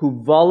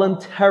who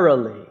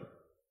voluntarily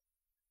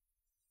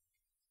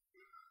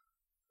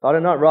thought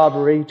it not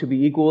robbery to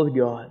be equal with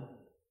God,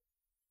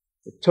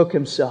 but took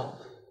Himself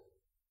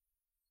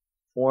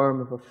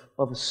form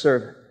of a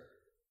servant,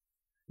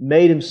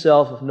 made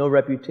Himself of no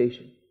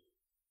reputation,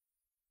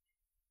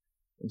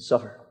 and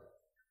suffered.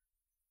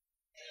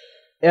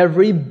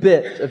 Every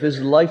bit of His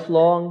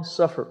lifelong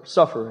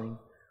suffering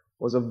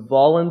was a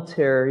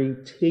voluntary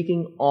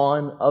taking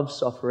on of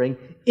suffering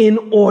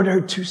in order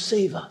to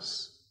save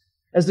us.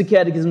 As the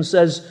Catechism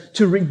says,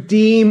 to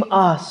redeem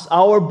us,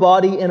 our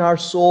body and our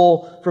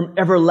soul, from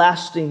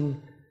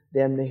everlasting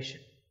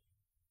damnation.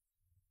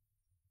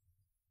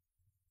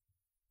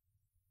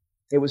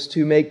 It was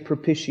to make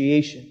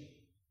propitiation.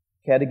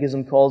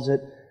 Catechism calls it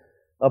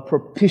a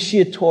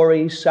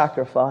propitiatory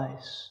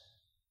sacrifice.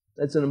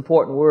 That's an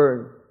important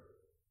word.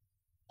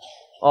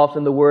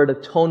 Often the word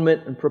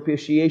atonement and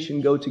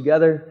propitiation go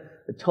together.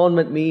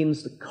 Atonement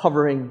means the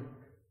covering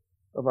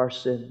of our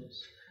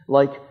sins,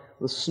 like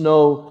the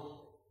snow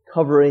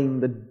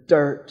covering the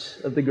dirt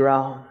of the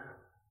ground,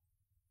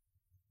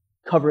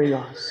 covering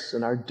us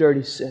and our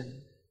dirty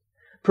sin.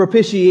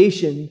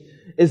 Propitiation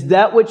is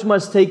that which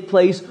must take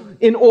place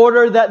in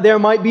order that there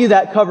might be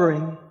that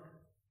covering.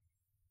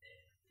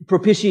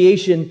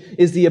 Propitiation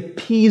is the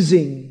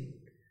appeasing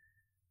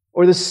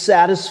or the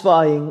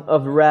satisfying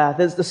of wrath.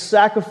 It's the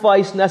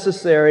sacrifice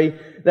necessary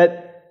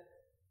that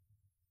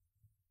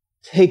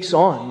takes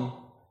on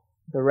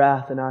the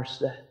wrath in our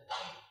stead.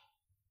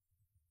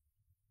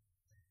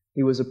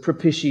 He was a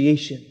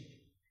propitiation,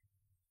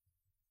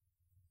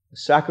 a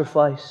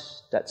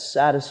sacrifice that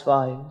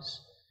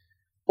satisfies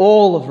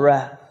all of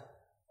wrath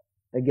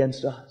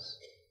against us.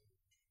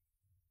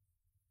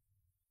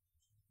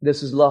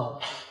 This is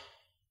love.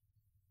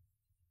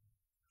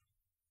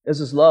 This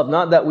is love,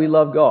 not that we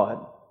love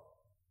God,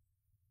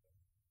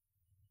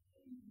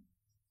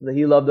 that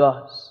He loved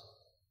us.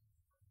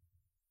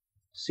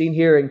 Seen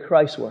here in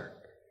Christ's work.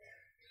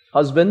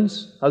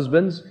 Husbands,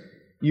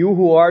 you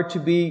who are to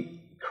be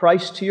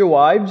Christ to your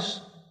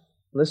wives,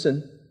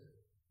 listen.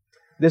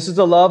 This is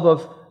the love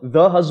of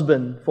the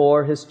husband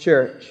for his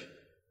church.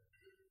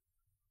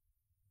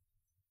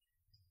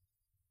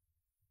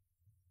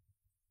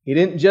 He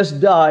didn't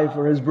just die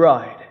for his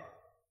bride.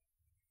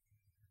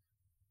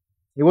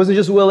 He wasn't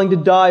just willing to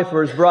die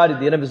for his bride at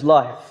the end of his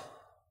life.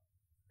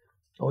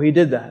 Oh, he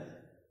did that.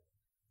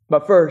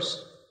 But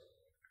first,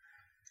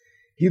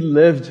 he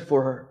lived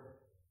for her.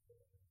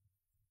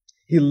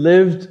 He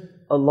lived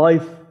a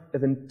life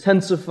of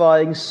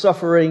intensifying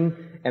suffering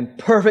and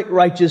perfect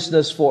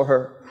righteousness for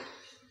her,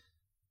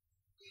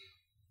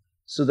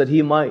 so that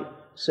he might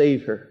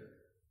save her.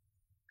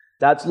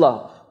 That's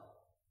love,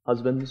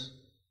 husbands.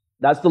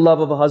 That's the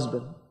love of a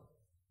husband.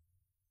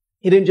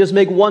 He didn't just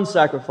make one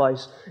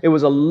sacrifice. It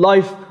was a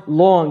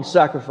lifelong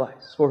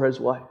sacrifice for his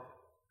wife.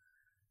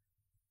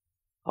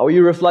 How are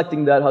you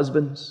reflecting that,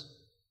 husbands?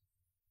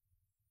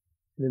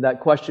 And in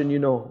that question, you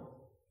know,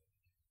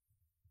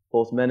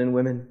 both men and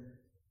women,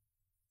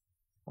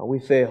 how we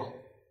fail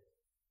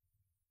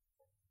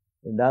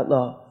in that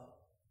love.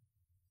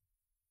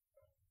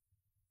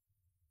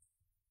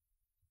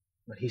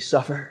 But He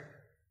suffered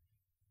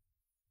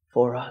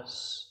for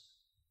us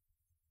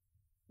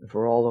and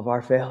for all of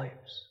our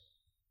failures.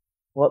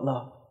 What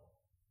love!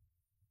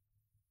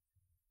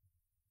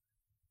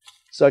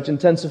 Such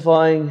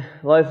intensifying,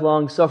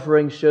 lifelong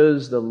suffering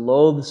shows the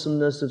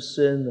loathsomeness of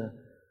sin,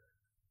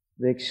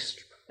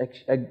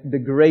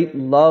 the great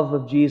love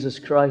of Jesus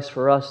Christ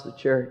for us, the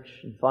church.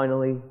 And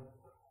finally,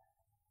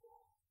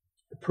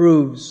 it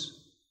proves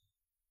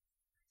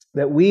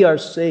that we are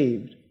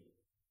saved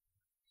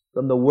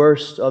from the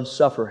worst of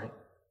suffering.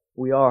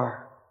 We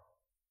are.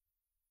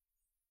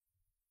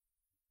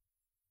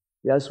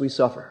 Yes, we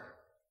suffer.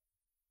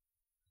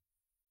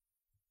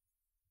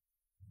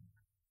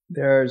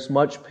 There's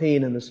much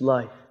pain in this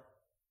life.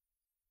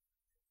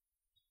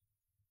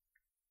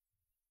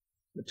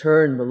 But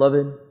turn,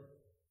 beloved,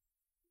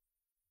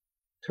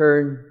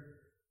 turn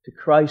to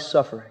Christ's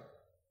suffering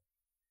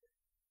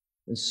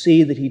and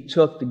see that He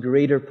took the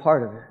greater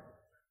part of it.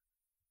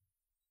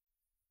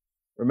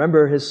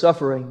 Remember, His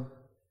suffering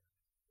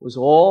was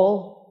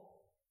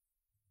all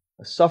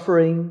a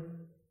suffering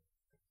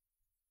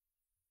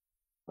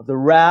of the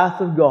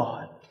wrath of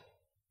God,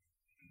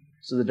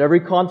 so that every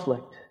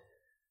conflict,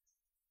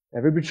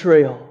 every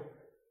betrayal,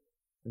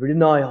 every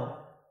denial,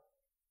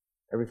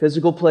 every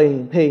physical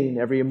pain,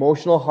 every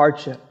emotional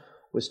hardship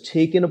was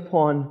taken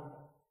upon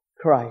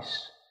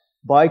Christ,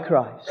 by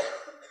Christ,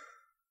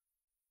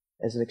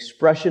 as an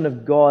expression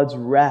of God's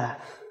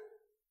wrath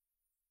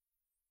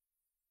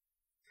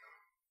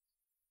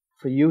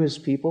for you, His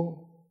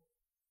people.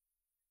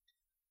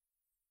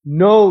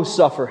 No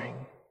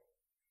suffering,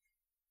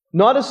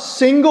 not a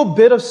single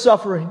bit of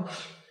suffering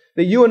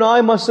that you and I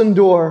must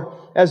endure,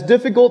 as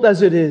difficult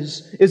as it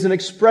is an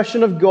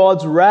expression of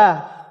God's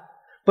wrath.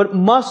 But it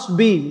must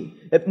be,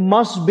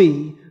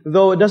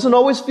 though it doesn't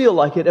always feel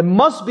like it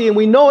must be, and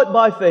we know it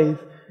by faith,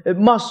 it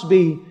must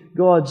be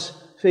God's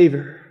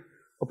favor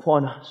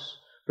upon us.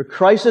 For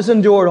Christ has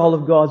endured all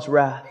of God's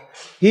wrath.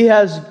 He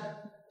has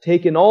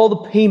taken all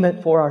the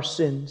payment for our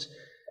sins.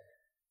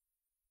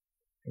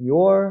 And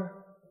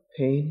your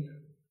pain,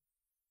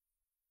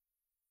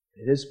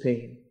 it is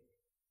pain.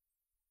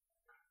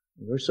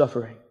 Your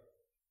suffering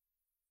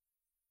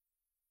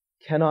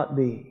cannot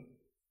be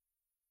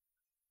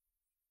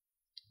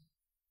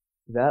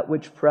that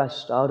which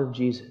pressed out of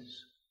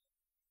Jesus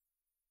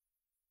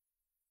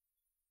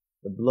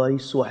the bloody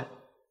sweat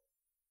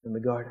in the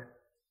garden.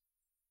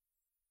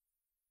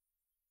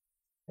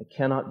 It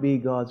cannot be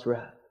God's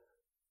wrath.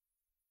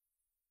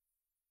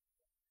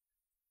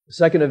 The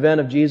second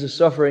event of Jesus'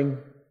 suffering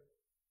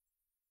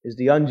is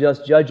the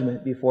unjust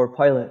judgment before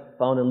Pilate,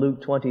 found in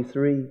Luke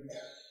 23.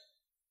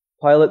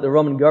 Pilate, the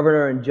Roman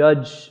governor and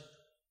judge,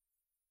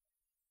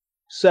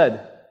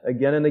 said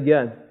again and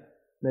again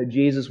that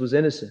Jesus was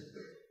innocent.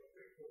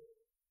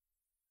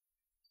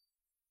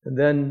 And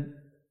then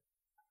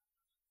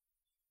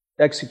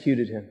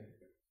executed Him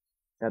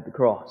at the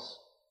cross.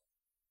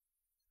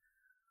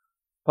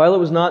 Pilate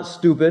was not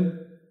stupid.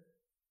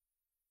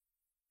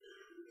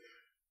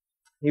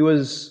 He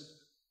was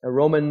a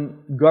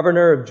Roman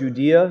governor of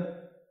Judea.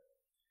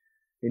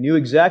 He knew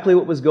exactly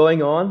what was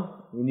going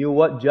on. He knew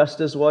what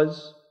justice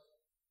was.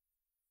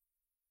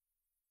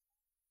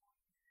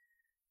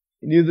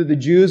 He knew that the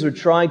Jews were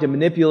trying to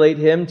manipulate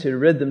Him to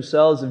rid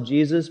themselves of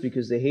Jesus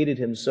because they hated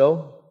Him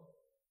so.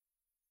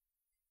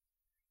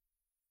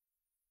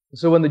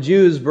 So when the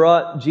Jews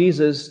brought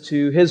Jesus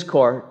to His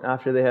court,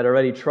 after they had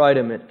already tried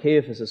Him at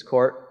Caiaphas'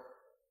 court,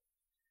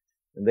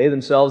 and they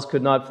themselves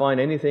could not find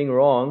anything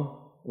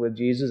wrong with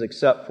Jesus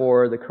except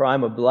for the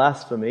crime of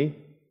blasphemy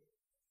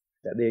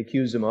that they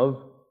accused Him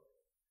of,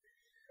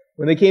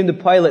 when they came to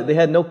Pilate, they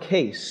had no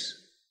case.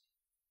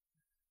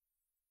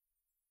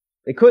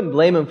 They couldn't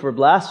blame Him for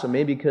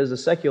blasphemy because a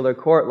secular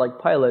court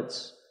like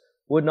Pilate's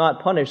would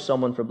not punish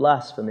someone for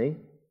blasphemy.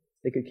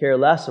 They could care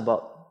less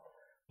about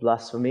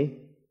blasphemy.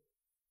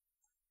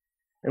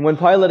 And when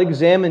Pilate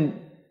examined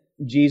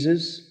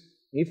Jesus,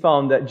 he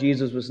found that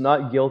Jesus was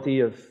not guilty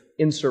of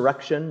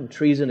insurrection and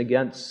treason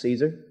against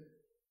Caesar.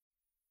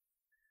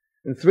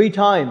 And 3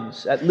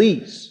 times, at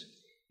least,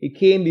 He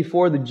came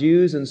before the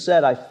Jews and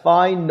said, "I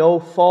find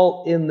no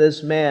fault in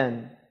this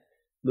man."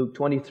 Luke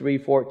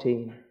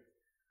 23:14.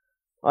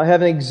 "I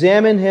have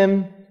examined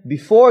him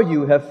before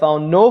you, have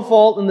found no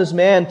fault in this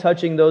man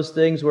touching those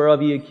things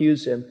whereof ye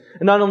accuse him."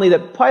 And not only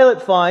that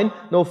Pilate find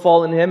no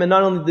fault in Him, and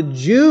not only the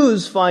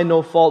Jews find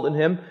no fault in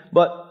Him,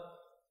 but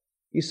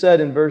he said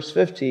in verse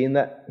 15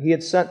 that He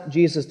had sent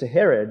Jesus to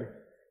Herod,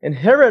 and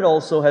Herod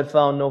also had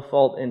found no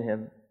fault in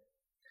Him.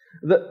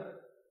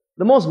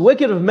 The most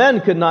wicked of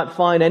men could not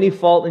find any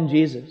fault in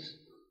Jesus.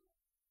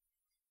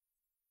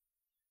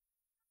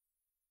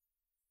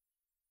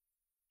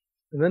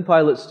 And then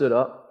Pilate stood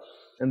up,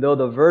 and though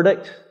the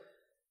verdict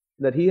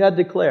that he had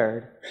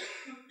declared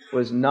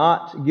was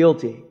not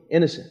guilty,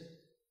 innocent,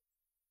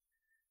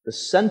 the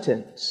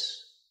sentence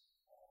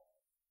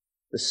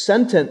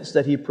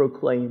that he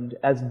proclaimed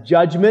as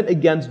judgment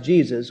against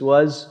Jesus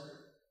was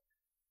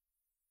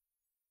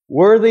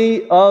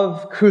worthy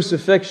of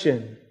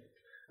crucifixion,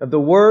 of the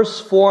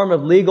worst form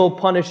of legal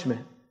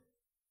punishment,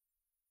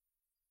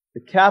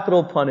 the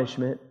capital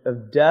punishment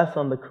of death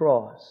on the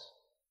cross.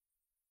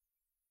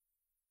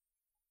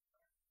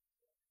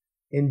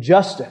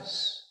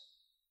 Injustice.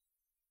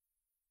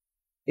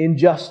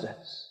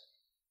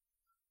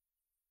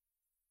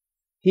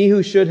 He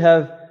who should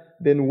have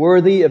been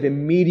worthy of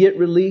immediate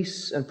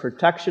release and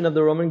protection of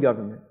the Roman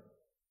government,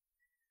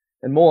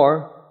 and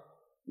more,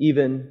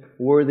 even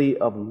worthy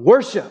of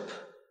worship,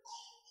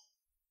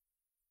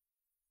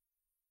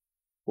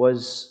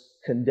 was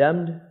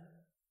condemned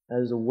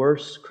as a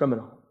worse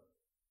criminal.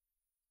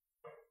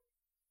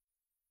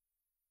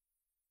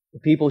 The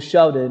people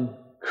shouted,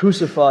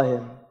 "Crucify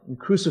him, and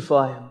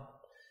crucify him."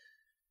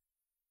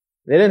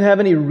 They didn't have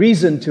any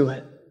reason to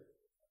it.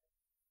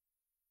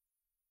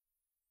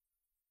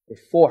 They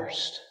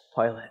forced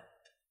Pilate.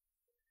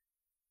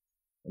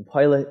 And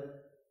Pilate,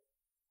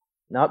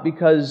 not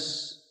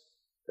because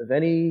of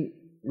any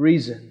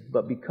reason,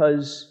 but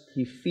because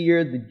he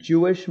feared the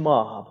Jewish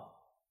mob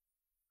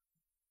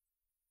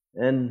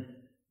and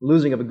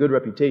losing of a good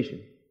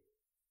reputation,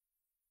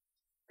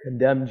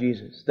 condemned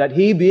Jesus. That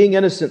he, being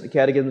innocent, the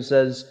Catechism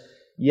says,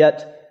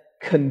 yet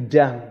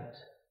condemned.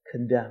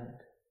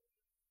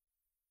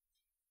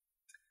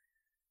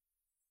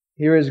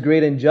 Here is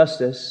great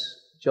injustice.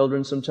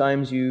 Children,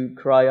 sometimes you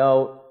cry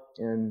out,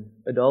 and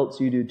adults,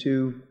 you do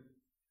too.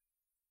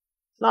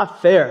 It's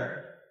not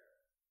fair.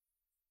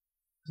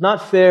 It's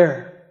not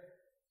fair.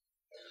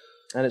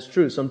 And it's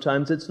true,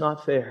 sometimes it's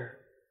not fair.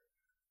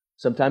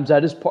 Sometimes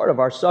that is part of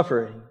our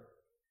suffering.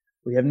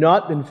 We have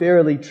not been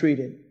fairly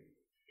treated.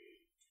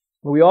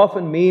 But we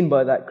often mean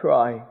by that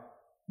cry,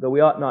 though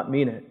we ought not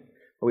mean it,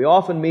 but we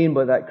often mean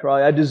by that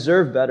cry, I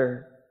deserve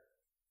better.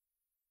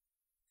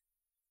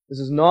 This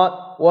is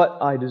not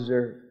what I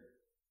deserve.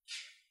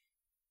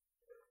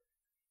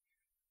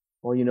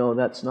 Well, you know,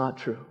 that's not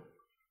true.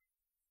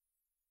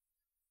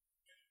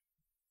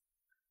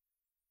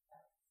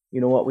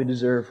 You know what we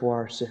deserve for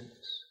our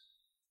sins.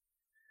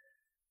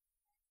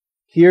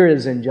 Here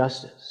is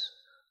injustice.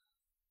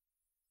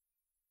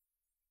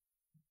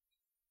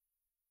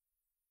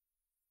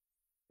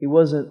 He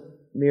wasn't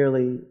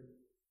merely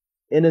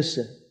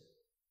innocent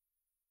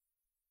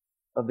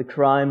of the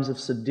crimes of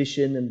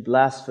sedition and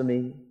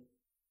blasphemy,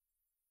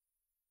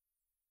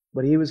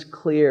 but he was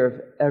clear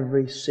of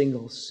every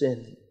single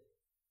sin.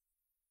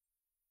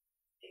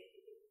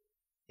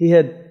 He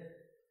had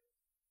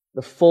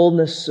the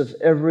fullness of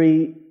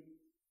every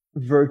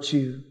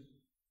virtue,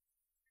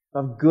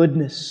 of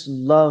goodness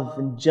and love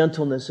and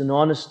gentleness and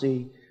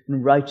honesty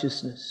and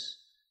righteousness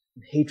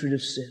and hatred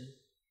of sin.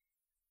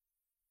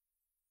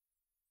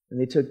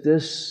 And they took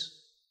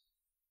this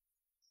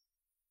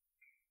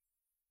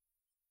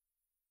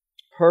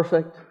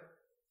perfect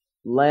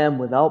lamb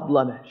without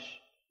blemish,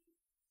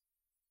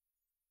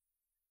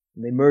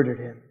 and they murdered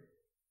him.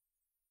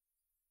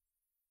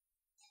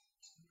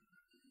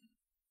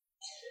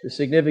 The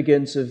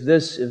significance of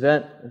this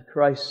event of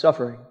Christ's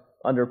suffering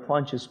under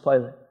Pontius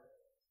Pilate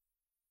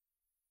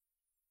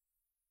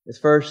is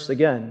first,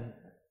 again,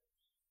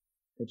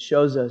 it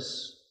shows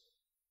us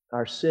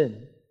our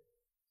sin.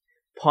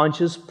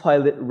 Pontius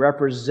Pilate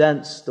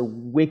represents the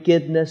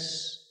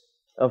wickedness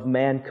of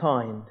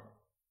mankind.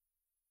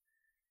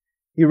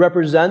 He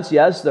represents,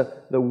 yes,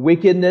 the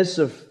wickedness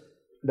of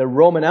the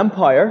Roman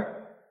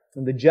Empire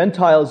and the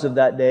Gentiles of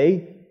that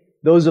day,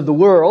 those of the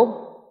world.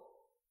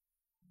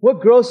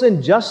 What gross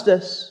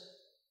injustice!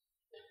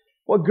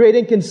 What great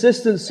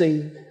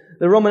inconsistency!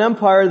 The Roman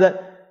Empire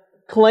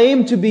that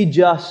claimed to be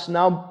just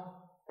now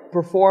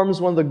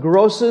performs one of the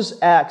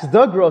grossest acts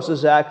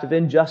of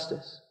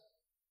injustice.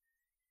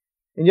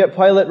 And yet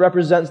Pilate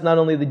represents not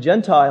only the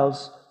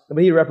Gentiles,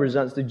 but he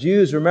represents the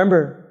Jews.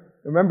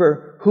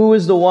 Remember, who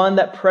is the one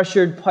that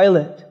pressured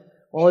Pilate?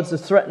 Well, it's the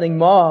threatening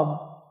mob.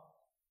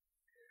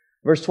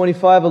 Verse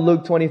 25 of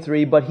Luke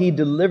 23, but he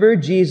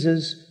delivered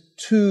Jesus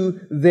to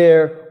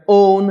their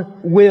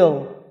own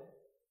will.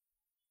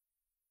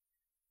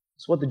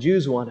 It's what the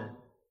Jews wanted.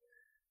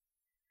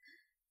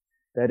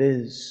 That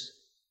is,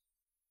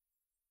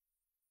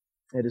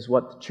 it is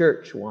what the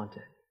church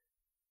wanted.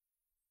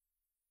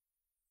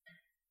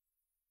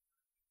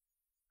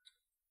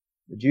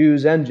 The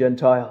Jews and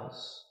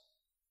Gentiles,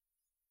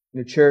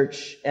 the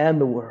church and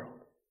the world,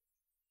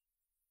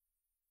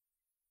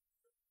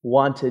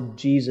 wanted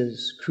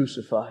Jesus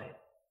crucified.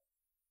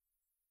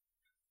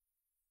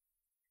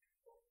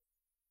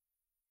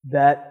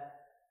 That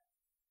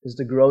is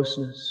the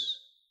grossness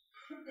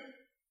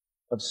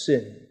of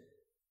sin,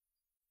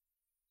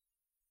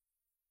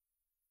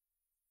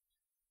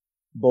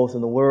 both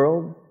in the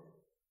world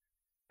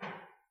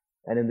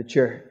and in the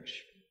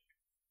church.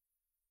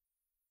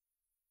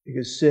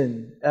 Because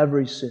sin,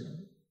 every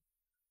sin,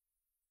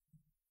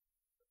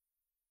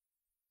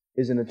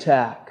 is an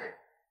attack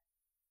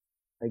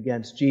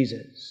against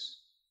Jesus.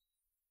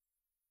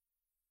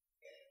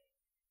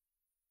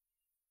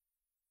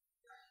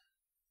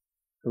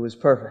 who was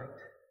perfect,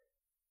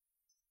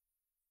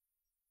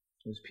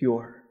 who was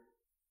pure.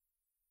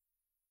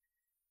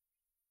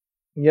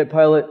 And yet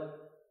Pilate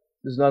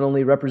does not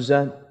only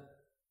represent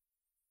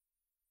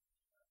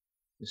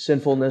the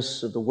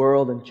sinfulness of the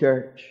world and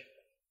church.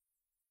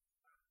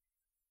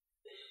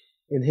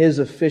 In his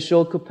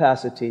official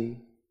capacity,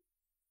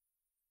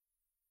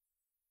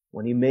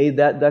 when he made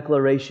that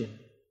declaration,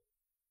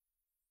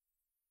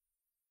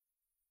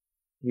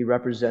 he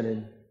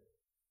represented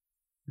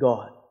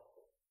God.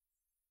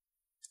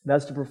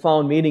 That's the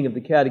profound meaning of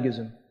the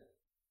Catechism.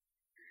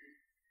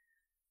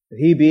 That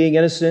he, being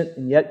innocent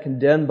and yet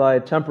condemned by a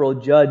temporal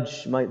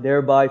judge, might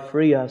thereby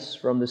free us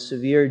from the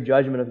severe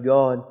judgment of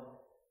God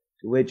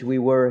to which we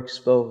were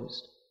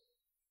exposed.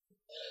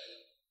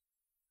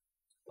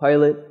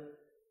 Pilate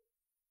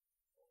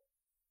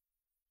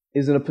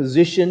is in a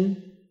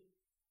position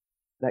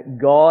that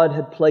God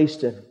had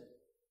placed him.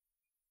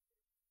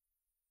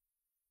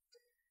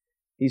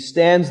 He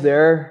stands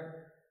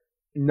there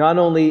not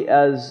only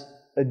as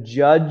a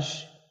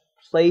judge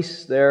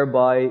placed there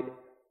by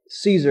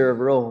Caesar of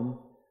Rome,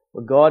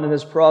 but God in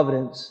His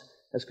providence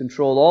has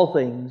controlled all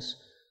things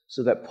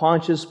so that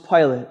Pontius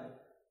Pilate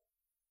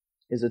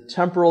is a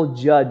temporal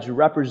judge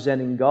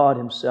representing God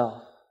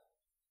Himself.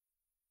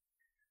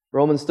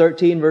 Romans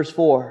 13, verse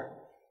 4.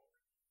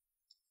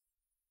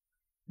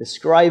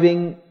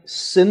 Describing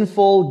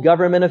sinful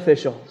government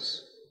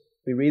officials,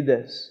 we read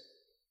this.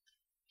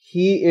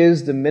 He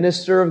is the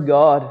minister of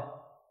God,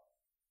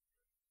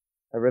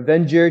 a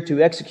revenger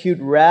to execute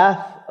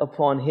wrath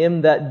upon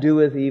him that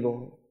doeth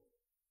evil.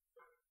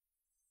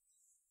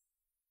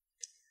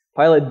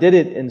 Pilate did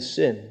it in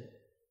sin.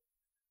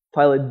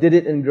 Pilate did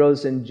it in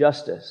gross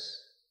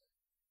injustice.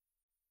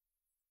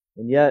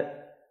 And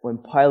yet, when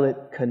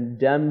Pilate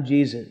condemned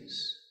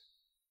Jesus,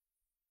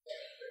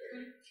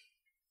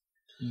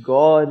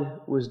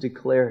 God was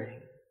declaring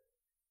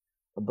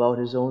about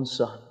His own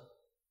Son,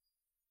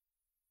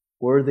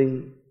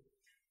 worthy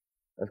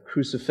of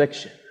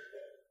crucifixion.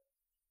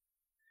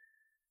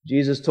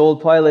 Jesus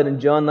told Pilate in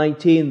John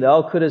 19,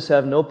 Thou couldst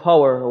have no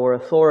power or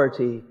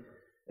authority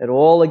at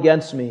all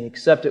against me,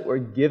 except it were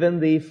given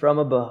thee from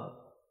above.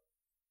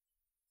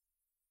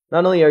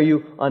 Not only are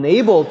you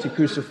unable to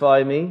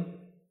crucify me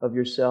of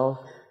yourself,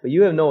 but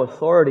you have no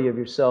authority of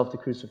yourself to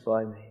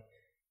crucify me.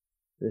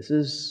 This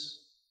is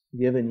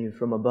given you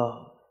from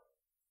above.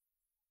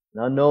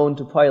 And unknown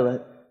to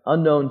Pilate,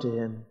 unknown to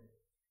him,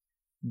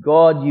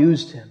 God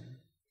used him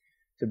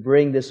to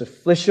bring this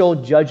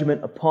official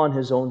judgment upon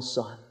His own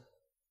Son.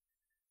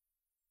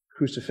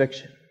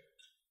 Crucifixion.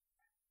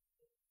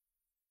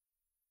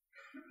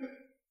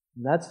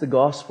 And that's the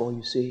gospel,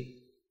 you see.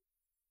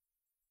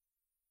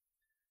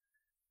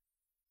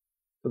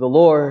 For the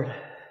Lord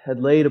had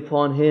laid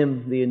upon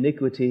Him the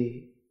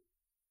iniquity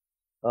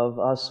of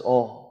us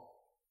all.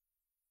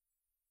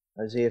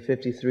 Isaiah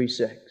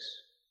 53:6.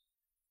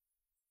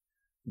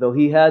 Though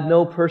He had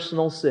no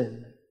personal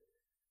sin,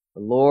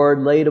 the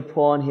Lord laid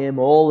upon Him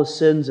all the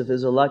sins of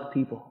His elect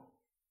people,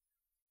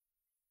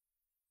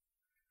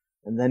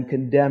 and then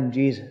condemned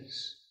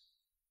Jesus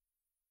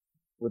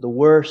with the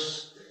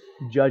worst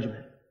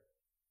judgment.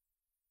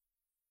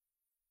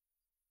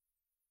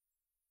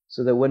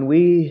 So that when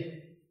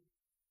we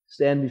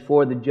stand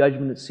before the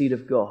judgment seat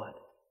of God,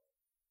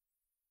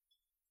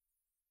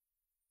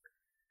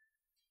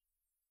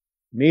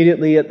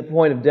 immediately at the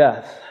point of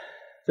death,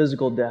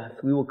 physical death,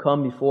 we will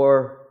come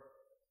before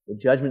the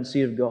judgment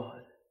seat of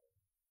God.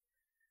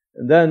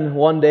 And then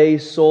one day,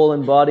 soul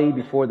and body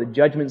before the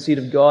judgment seat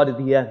of God at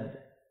the end.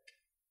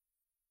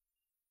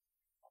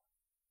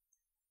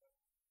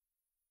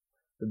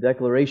 The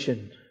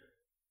declaration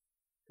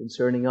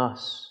concerning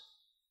us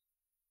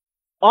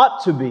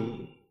ought to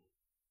be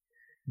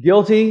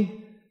guilty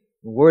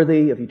and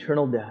worthy of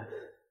eternal death.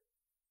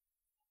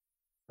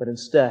 But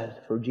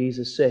instead, for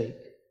Jesus' sake,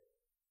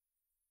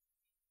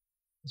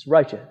 is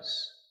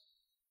righteous,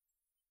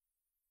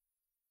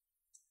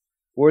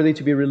 worthy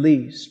to be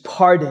released,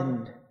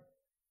 pardoned,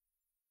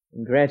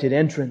 and granted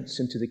entrance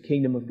into the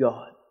kingdom of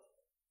God.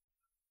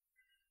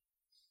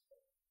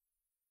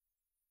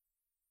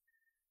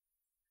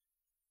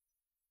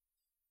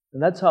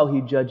 And that's how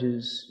He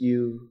judges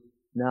you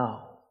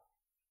now,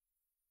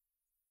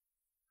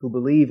 who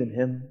believe in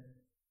Him.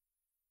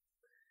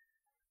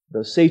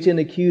 Though Satan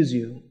accuse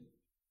you,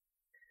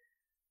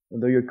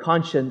 and though your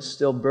conscience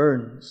still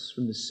burns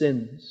from the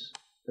sins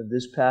of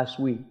this past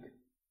week,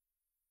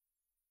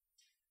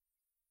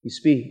 He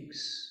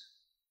speaks.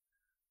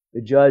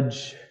 The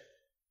judge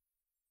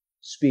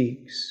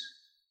speaks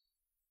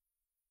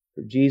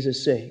for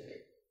Jesus' sake.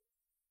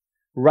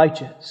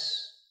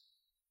 Righteous,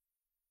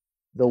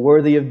 though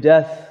worthy of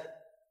death,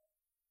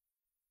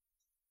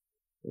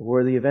 you're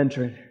worthy of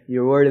entering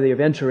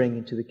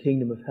into the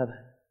kingdom of heaven.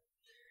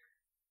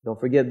 Don't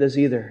forget this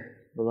either,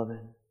 beloved.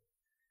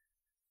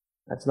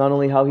 That's not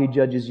only how He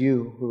judges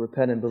you who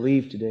repent and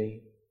believe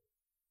today.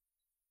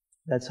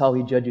 That's how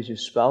He judges your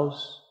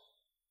spouse,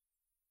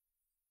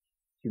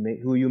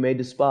 who you may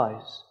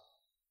despise.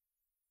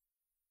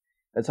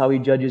 That's how He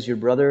judges your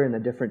brother in a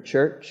different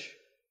church.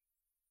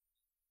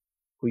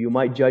 who you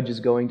might judge is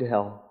going to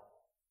hell.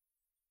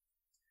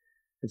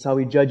 It's how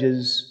he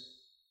judges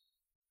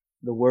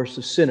the worst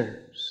of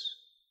sinners.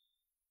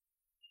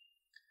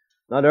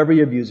 Not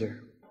every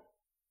abuser,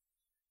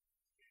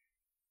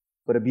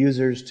 but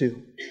abusers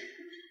too,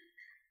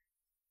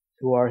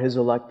 who are his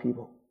elect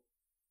people,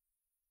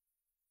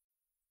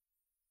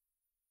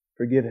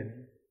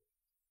 forgiven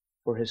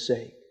for his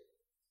sake.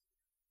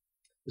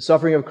 The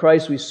suffering of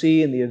Christ we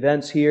see in the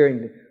events here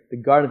in the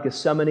Garden of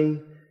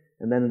Gethsemane,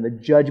 and then in the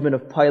judgment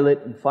of Pilate,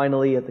 and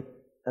finally at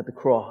the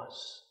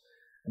cross.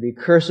 The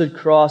accursed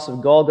cross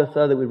of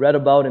Golgotha that we read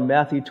about in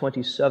Matthew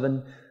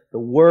 27, the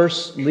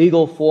worst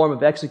legal form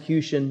of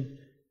execution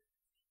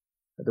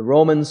that the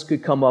Romans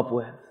could come up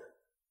with.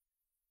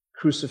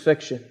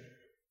 Crucifixion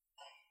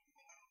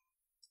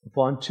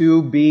upon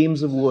two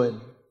beams of wood.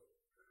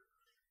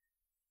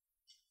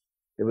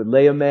 They would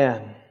lay a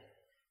man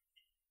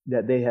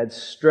that they had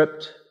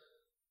stripped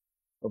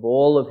of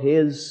all of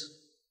his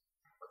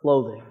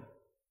clothing,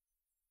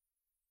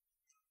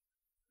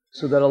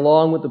 so that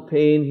along with the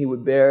pain he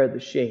would bear the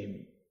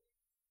shame.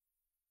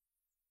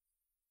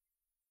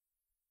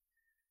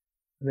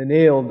 And they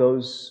nailed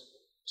those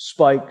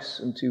spikes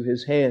into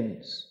his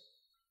hands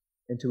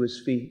and to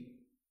his feet.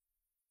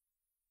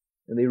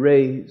 And they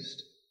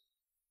raised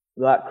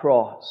that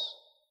cross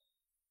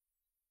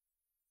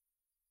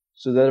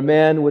so that a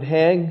man would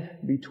hang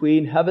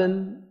between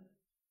heaven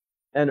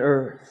and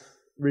earth,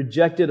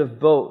 rejected of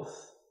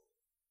both.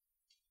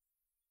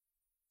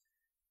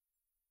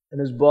 And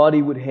his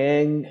body would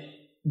hang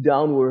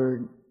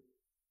downward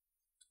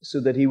so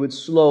that he would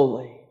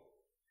slowly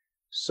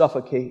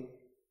suffocate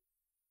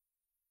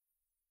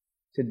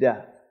to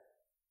death.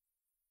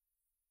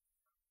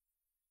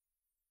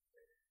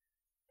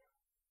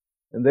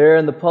 And there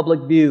in the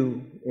public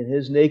view, in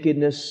his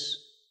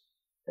nakedness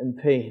and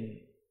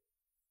pain,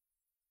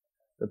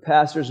 the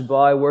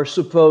passers-by were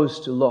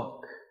supposed to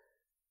look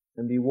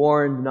and be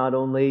warned not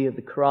only of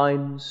the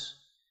crimes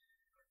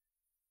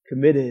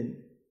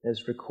committed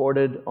as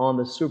recorded on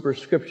the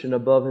superscription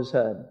above his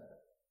head,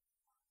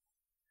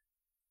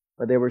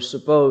 but they were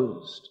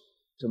supposed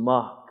to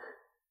mock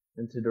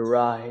and to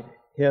deride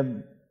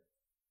him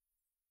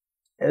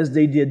as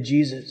they did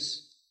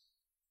Jesus.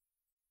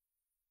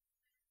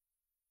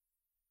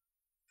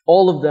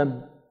 All of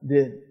them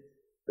did.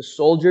 The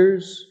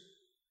soldiers,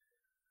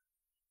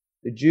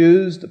 the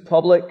Jews, the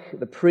public,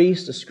 the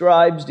priests, the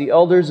scribes, the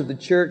elders of the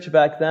church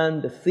back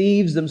then, the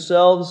thieves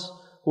themselves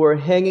who were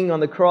hanging on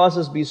the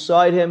crosses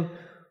beside him,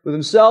 who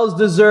themselves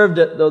deserved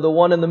it, though the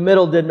one in the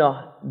middle did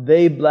not.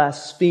 They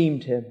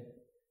blasphemed him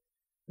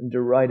and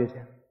derided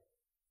him.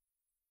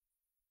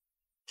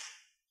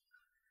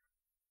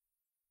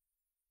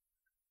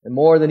 And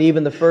more than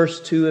even the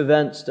first two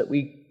events that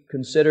we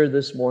consider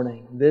this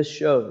morning, this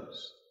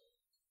shows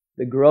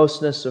the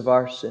grossness of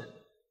our sin.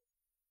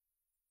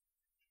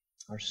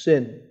 Our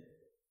sin,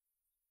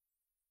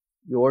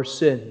 your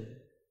sin,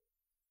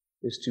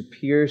 is to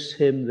pierce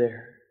him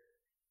there.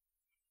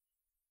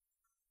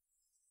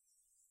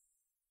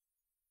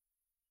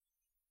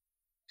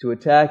 To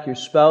attack your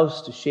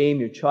spouse, to shame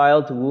your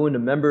child, to wound a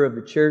member of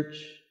the church,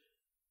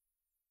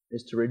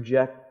 is to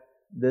reject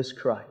this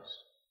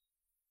Christ.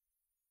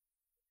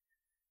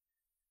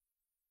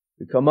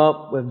 To come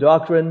up with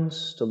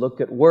doctrines, to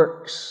look at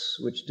works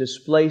which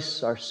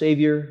displace our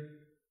Savior,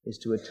 is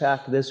to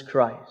attack this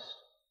Christ.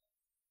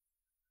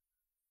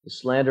 To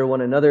slander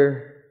one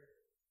another,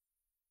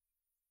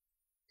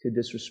 to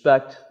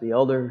disrespect the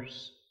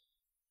elders,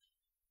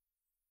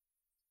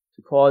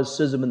 to cause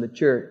schism in the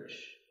church,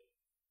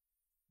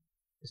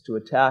 is to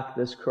attack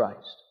this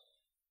Christ.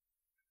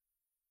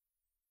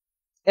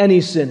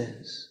 Any sin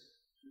is.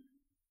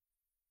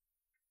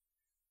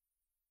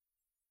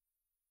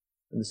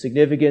 And the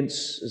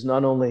significance is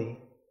not only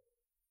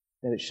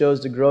that it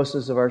shows the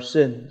grossness of our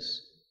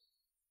sins,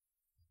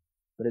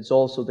 but it's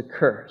also the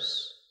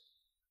curse.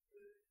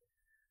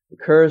 The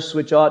curse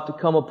which ought to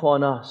come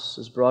upon us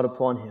is brought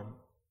upon him.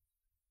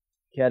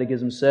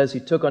 Catechism says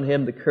he took on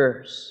him the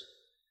curse.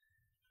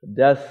 The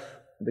death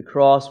of the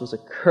cross was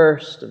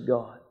accursed of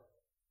God.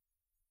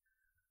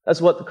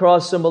 That's what the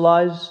cross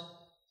symbolized.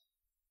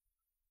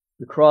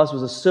 The cross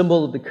was a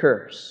symbol of the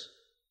curse.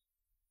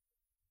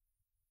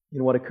 You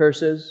know what a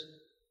curse is?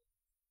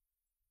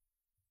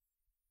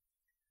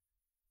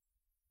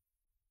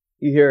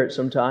 You hear it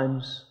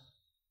sometimes.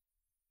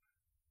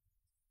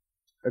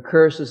 A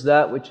curse is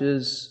that which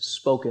is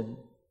spoken.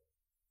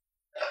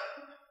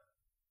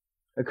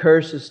 A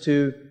curse is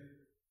to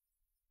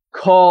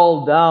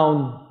call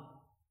down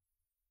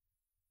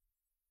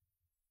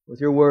with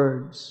your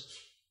words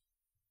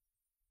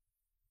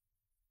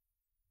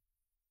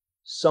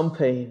some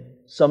pain,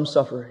 some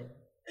suffering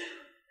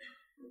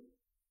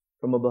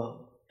from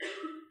above.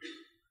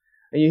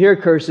 And you hear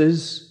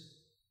curses.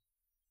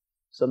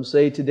 Some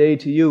say today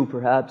to you,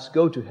 perhaps,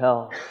 go to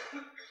hell.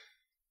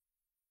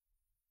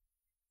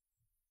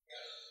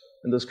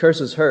 And those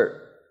curses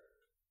hurt.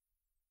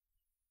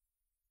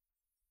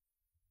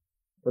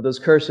 But those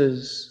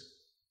curses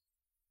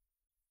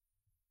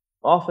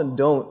often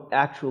don't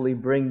actually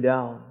bring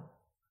down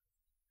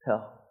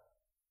hell,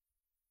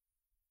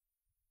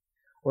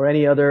 or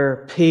any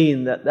other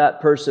pain that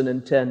that person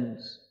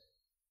intends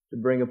to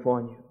bring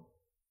upon you.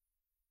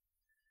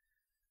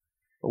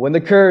 But when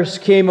the curse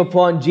came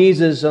upon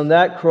Jesus on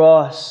that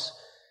cross,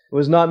 it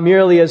was not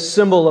merely a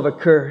symbol of a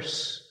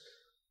curse,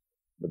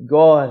 but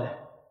God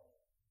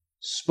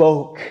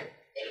spoke,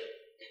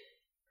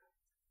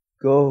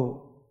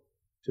 "Go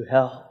to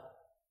hell."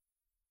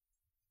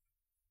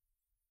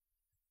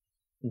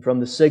 And from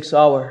the 6th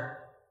hour,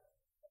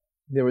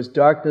 there was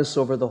darkness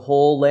over the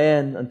whole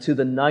land unto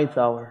the 9th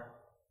hour.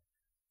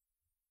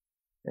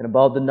 And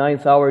about the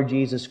 9th hour,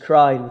 Jesus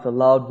cried with a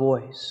loud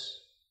voice,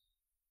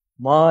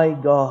 my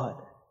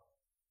God,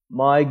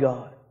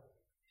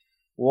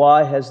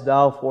 why hast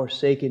thou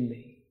forsaken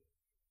me?"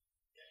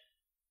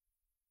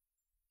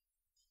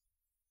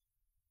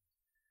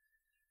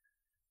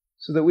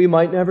 So that we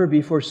might never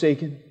be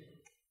forsaken.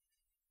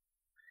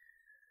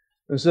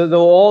 And so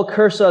though all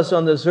curse us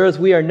on this earth,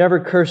 we are never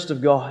cursed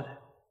of God.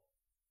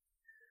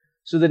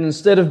 So that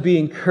instead of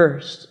being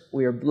cursed,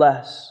 we are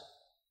blessed.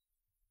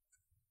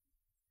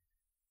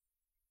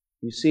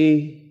 You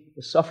see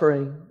the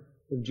suffering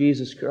of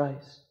Jesus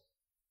Christ.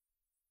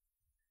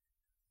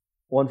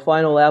 One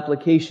final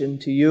application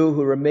to you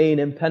who remain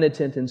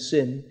impenitent in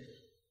sin,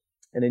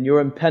 and in your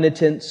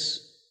impenitence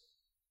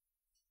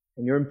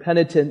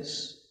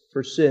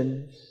for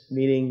sin,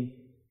 meaning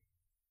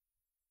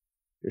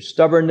your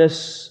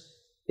stubbornness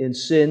in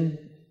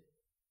sin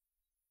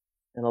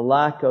and a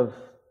lack of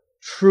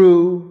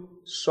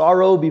true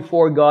sorrow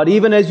before God,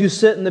 even as you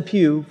sit in the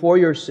pew for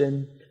your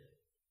sin.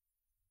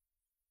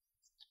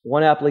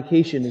 One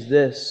application is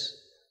this,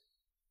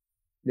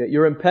 that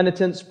your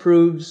impenitence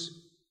proves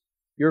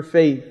your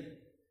faith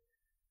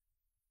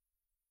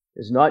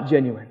is not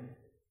genuine.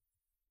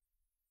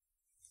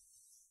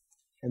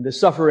 And the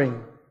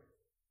suffering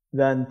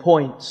then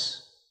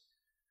points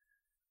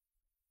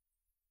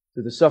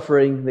to the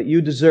suffering that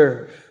you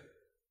deserve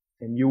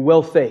and you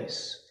will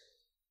face,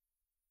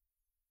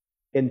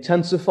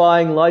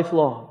 intensifying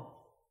lifelong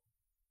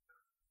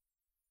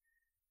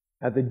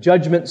at the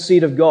judgment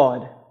seat of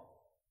God,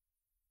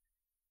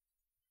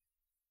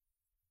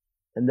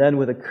 and then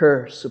with a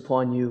curse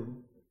upon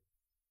you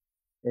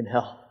in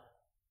hell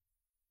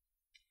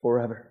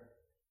forever.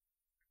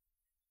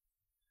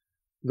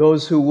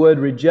 Those who would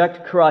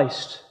reject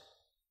Christ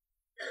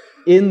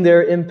in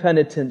their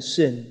impenitent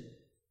sin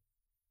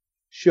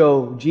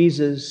show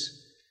Jesus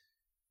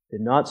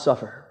did not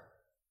suffer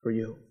for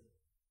you.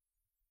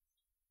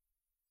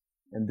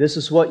 And this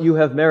is what you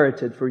have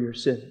merited for your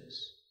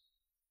sins.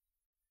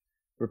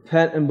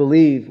 Repent and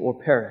believe or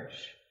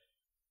perish.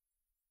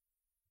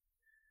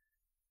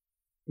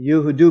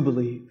 You who do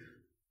believe,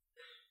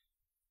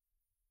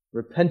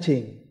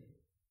 repenting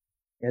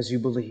as you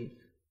believe,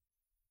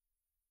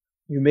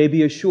 you may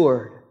be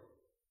assured,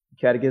 the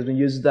Catechism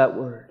uses that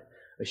word,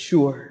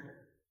 assured,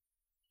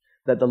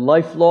 that the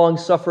lifelong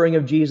suffering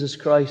of Jesus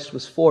Christ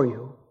was for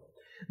you,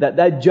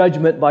 that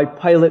judgment by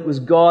Pilate was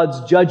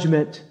God's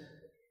judgment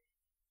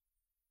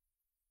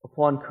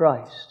upon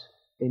Christ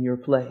in your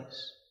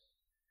place.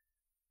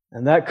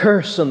 And that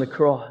curse on the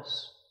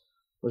cross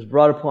was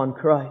brought upon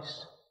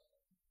Christ.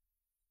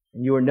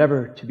 And you are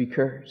never to be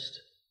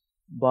cursed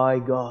by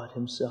God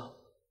Himself,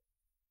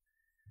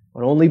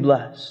 but only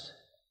blessed.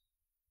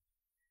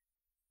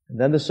 And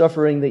then the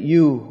suffering that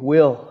you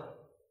will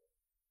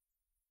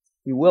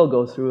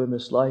go through in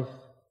this life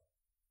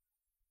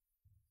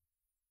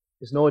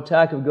is no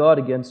attack of God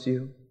against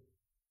you.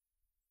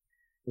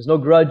 There's no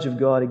grudge of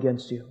God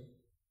against you.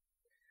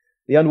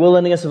 The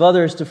unwillingness of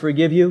others to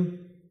forgive you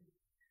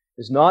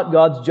is not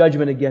God's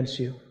judgment against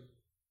you.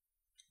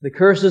 The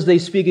curses they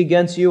speak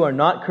against you are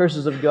not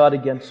curses of God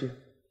against you.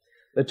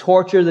 The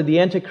torture that the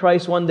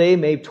Antichrist one day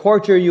may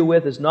torture you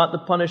with is not the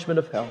punishment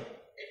of hell.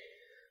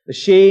 The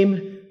shame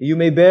that you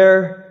may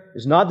bear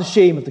is not the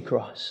shame of the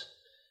cross.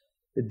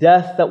 The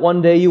death that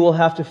one day you will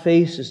have to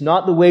face is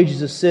not the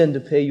wages of sin to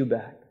pay you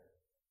back.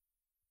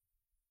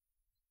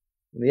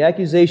 And the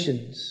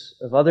accusations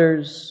of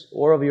others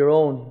or of your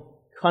own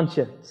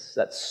conscience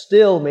that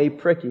still may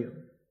prick you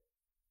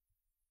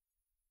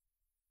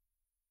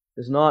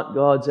is not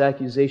God's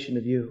accusation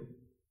of you.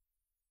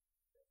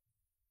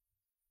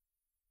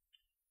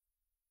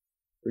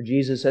 For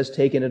Jesus has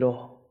taken it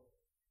all.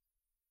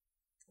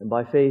 And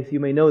by faith you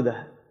may know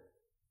that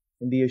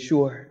and be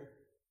assured.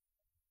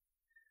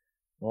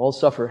 All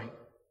suffering,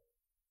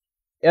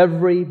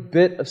 every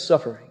bit of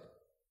suffering,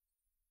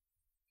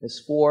 is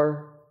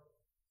for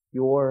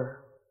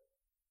your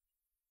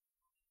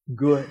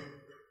good.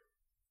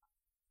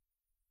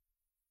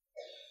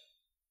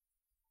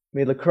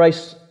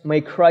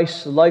 May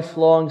Christ's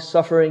lifelong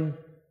suffering,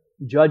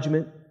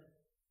 judgment,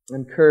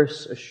 and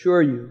curse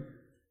assure you,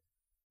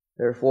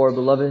 therefore,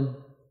 beloved,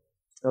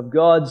 of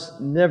God's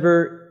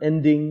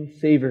never-ending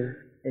favor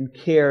and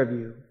care of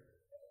you,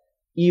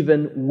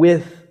 even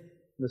with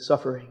the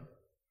suffering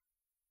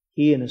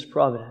He in His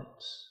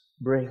providence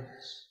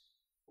brings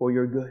for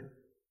your good.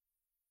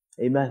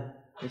 Amen.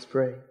 Let's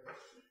pray.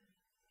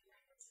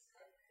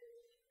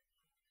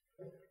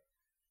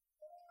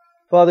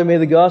 Father, may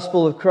the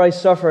gospel of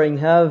Christ's suffering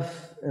have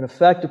an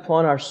effect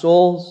upon our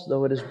souls,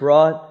 though it is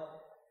brought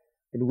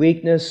in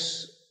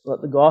weakness.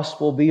 Let the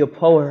gospel be a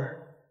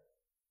power,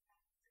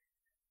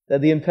 that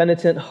the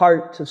impenitent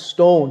heart of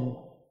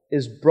stone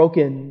is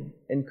broken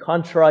and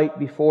contrite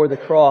before the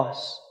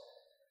cross,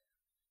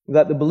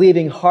 that the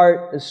believing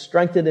heart is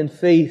strengthened in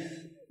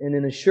faith and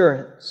in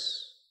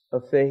assurance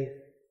of faith,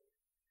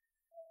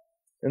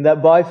 and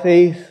that by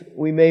faith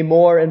we may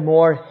more and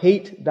more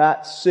hate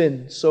that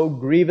sin so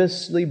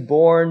grievously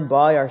borne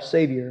by our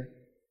Savior,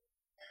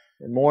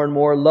 and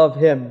more love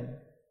Him,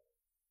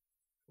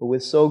 who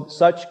with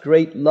such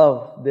great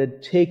love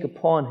did take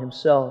upon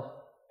Himself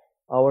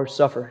our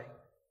suffering.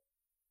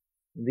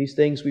 And these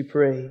things we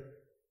pray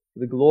for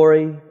the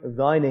glory of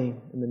Thy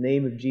name, in the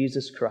name of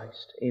Jesus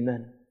Christ.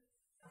 Amen.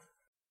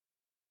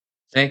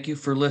 Thank you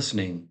for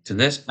listening to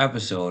this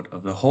episode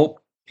of the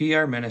Hope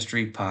PR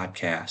Ministry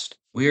podcast.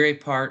 We are a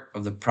part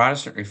of the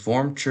Protestant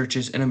Reformed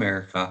Churches in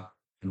America,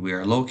 and we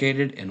are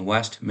located in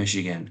West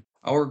Michigan.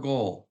 Our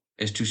goal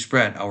is to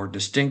spread our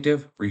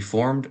distinctive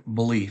Reformed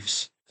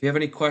beliefs. If you have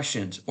any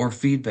questions or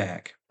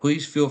feedback,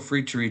 please feel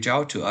free to reach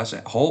out to us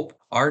at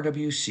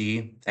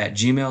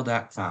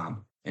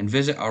hoperwc@gmail.com and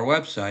visit our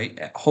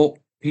website at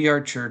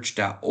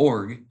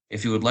hopeprchurch.org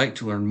if you would like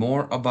to learn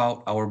more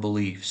about our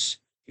beliefs.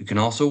 You can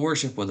also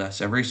worship with us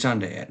every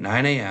Sunday at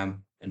 9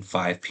 a.m. and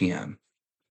 5 p.m.